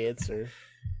died of cancer.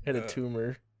 Had a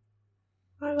tumor.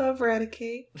 I love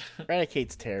Raticate.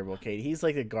 Raticate's terrible, Katie. He's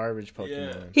like a garbage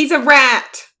Pokemon. Yeah. He's a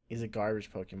rat! He's a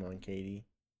garbage Pokemon, Katie.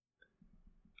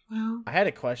 Well, I had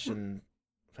a question.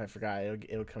 If I forgot,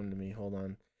 it'll come to me. Hold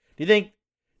on.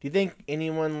 Do Do you think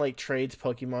anyone like trades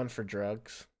Pokemon for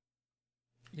drugs?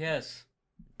 Yes.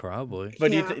 Probably.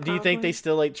 But Yeah, do you think they probably.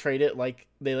 still like trade it like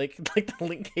they like the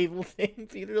link cable thing,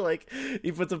 Peter? Like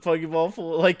he puts a Pokeball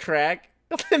full of like crack,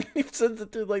 and then he sends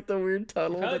it through like the weird He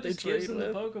tunnel probably that they just gives trade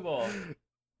him the with. Pokeball.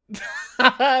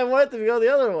 I want it to go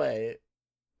the other way.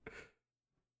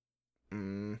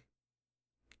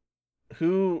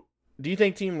 Who do you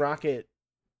think Team Rocket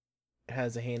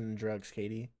has a hand in drugs,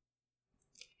 Katie?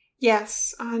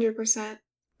 Yes, 100%.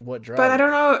 What drugs? But I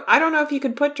don't know. I don't know if you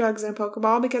could put drugs in a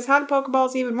Pokeball because how do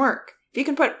Pokeballs even work? If you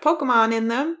can put Pokemon in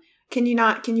them, can you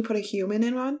not? Can you put a human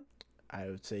in one? I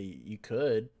would say you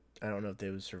could. I don't know if they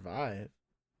would survive.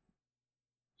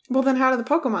 Well, then how do the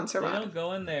Pokemon They survive? don't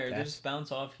go in there. They That's- just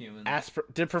bounce off humans.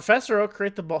 Did Professor Oak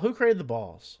create the ball? Who created the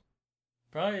balls?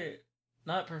 Probably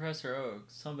not Professor Oak.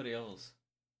 Somebody else.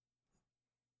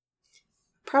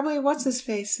 Probably what's his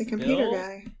face, the computer Bill?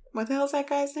 guy. What the hell's that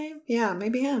guy's name? Yeah,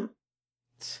 maybe him.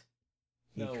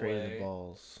 He No created way. the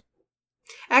balls.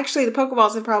 Actually, the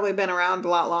Pokeballs have probably been around a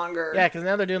lot longer. Yeah, because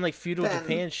now they're doing like feudal Then-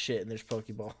 Japan shit, and there's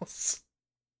Pokeballs.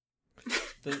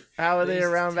 The- How were they these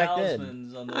around back then?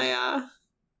 talismans on I,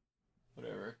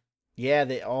 whatever. Yeah,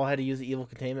 they all had to use the evil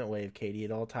containment wave, Katie.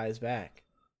 It all ties back.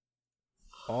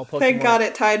 All Pokemon. thank God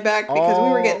it tied back because we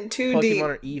were getting too Pokemon deep.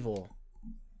 are evil.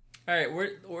 All right, we're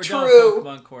done True. with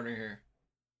Pokemon Corner here.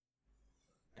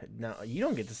 No, you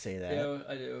don't get to say that. Yeah,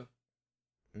 I do.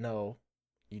 No,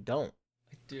 you don't.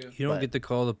 I do. You don't But- get to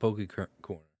call the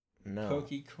Corner. No.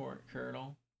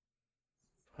 Kernel.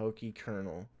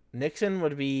 Colonel. Nixon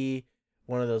would be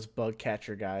one of those bug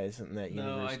catcher guys in that No,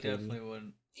 universe. I Katie. definitely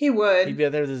wouldn't. He would. He'd be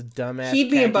out there with his dumbass. He'd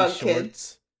be a khaki bug kid.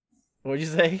 shorts. What'd you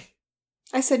say?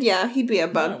 I said, yeah, he'd be a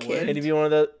bug I kid. wouldn't. And he'd be one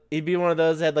of the. He'd be one of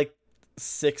those that had like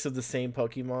 6 of the same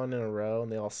Pokemon in a row,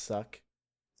 and they all suck.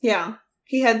 Yeah,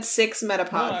 he had 6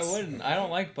 Metapods. No, I wouldn't. I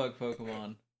don't like bug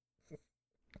Pokemon.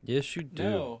 Yes, you do.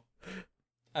 No.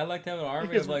 I'd like to have an army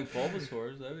Because- of like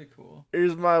Bulbasaurs. That'd be cool.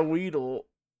 Here's my Weedle.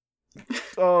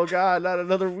 Oh God, not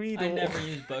another Weedle. I never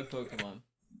use bug Pokemon.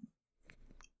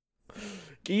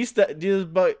 Can you do this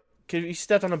bug? If you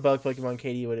stepped on a bug Pokemon,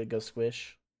 Katie, would it go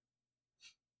squish?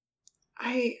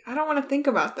 I don't want to think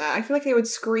about that. I feel like they would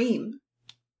scream.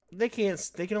 They can't.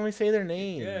 They can only say their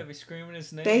name. Yeah, I'd be screaming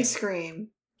his name. They scream.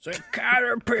 Say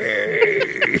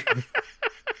Caterpie!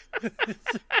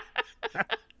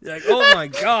 You're like, oh my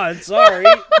God, sorry.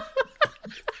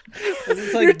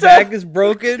 It's like You're back is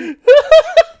broken.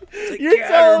 You're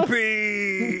telling,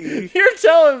 Caterpie! you're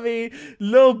telling me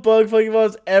no bug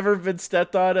Pokemon's ever been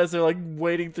stepped on as they're like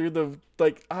wading through the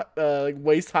like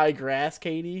waist high grass,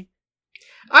 Katie?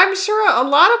 I'm sure a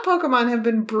lot of Pokemon have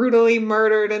been brutally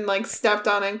murdered and like stepped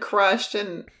on and crushed,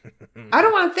 and I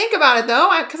don't want to think about it though,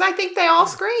 because I think they all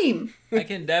scream. I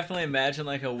can definitely imagine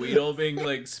like a Weedle being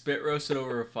like spit roasted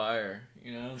over a fire.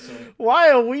 You know, so Why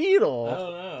a I Weedle?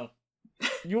 don't know.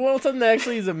 You want something that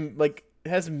actually is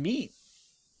has meat?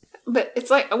 But it's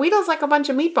like a Weedle's like a bunch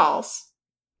of meatballs.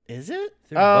 Is it?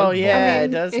 They're Oh bug yeah, I mean,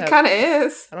 it does. It have, kind of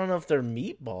is. I don't know if they're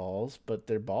meatballs, but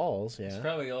they're balls. It's Yeah.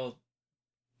 probably all.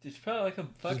 It's probably like a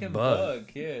fucking bug.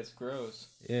 bug. Yeah, it's gross.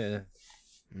 Yeah.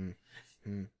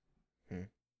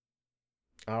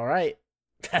 All right.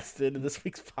 That's the end of this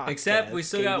week's podcast. Except we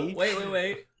still got. Katie.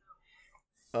 Wait.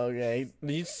 Okay.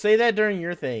 You say that during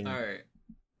your thing. All right.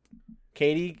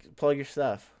 Katie, plug your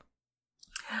stuff.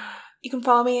 You can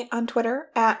follow me on Twitter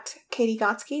at Katie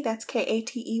Gotsky. That's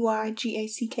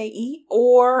KateyGackE,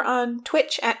 or on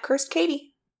Twitch at Cursed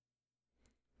Katie.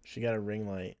 She got a ring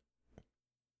light.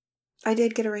 I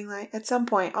did get a ring light. At some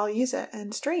point, I'll use it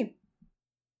and stream.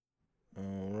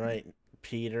 All right,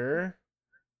 Peter.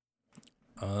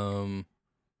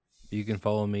 You can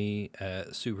follow me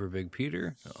at Super Big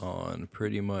Peter on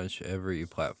pretty much every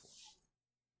platform.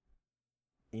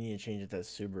 You need to change it to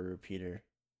Subaru Peter.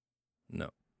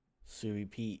 No. Subi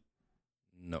Pete.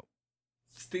 No.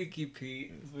 Stinky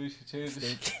Pete. is what you should change it.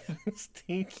 Stinky,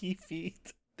 Stinky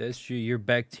Feet. That's you. You're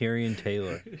Bacterian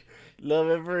Taylor.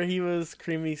 Remember he was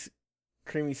Creamy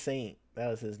Saint. That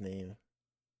was his name.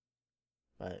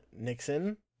 But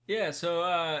Nixon. Yeah. So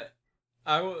I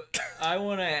want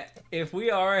to. If we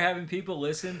are having people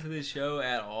listen to this show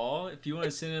at all, if you want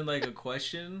to send in like a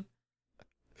question,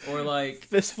 or like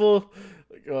Fistful.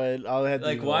 Go ahead. I'll have to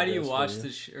like email why do you this for watch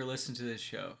this or listen to this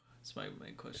show? That's my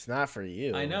main question. It's not for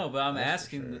you. I know, but I'm That's for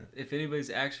asking sure. if anybody's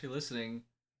actually listening.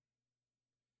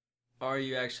 Are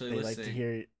you actually They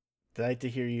listening? They like to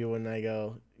hear you when I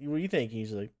go, what do you think?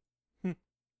 He's like,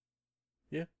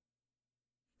 yeah,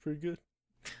 pretty good.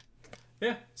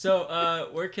 Yeah. So,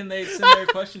 where can they send their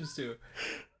questions to?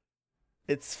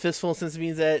 It's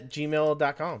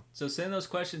fistfulsensbeans@gmail.com. So send those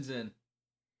questions in.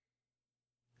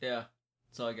 Yeah,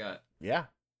 that's all I got. Yeah.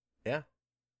 Yeah.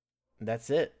 That's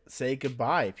it. Say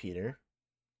goodbye, Peter.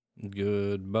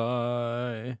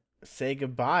 Goodbye. Say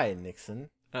goodbye, Nixon.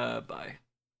 Bye.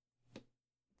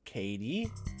 Katie.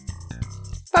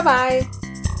 Bye-bye.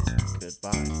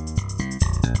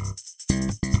 Goodbye.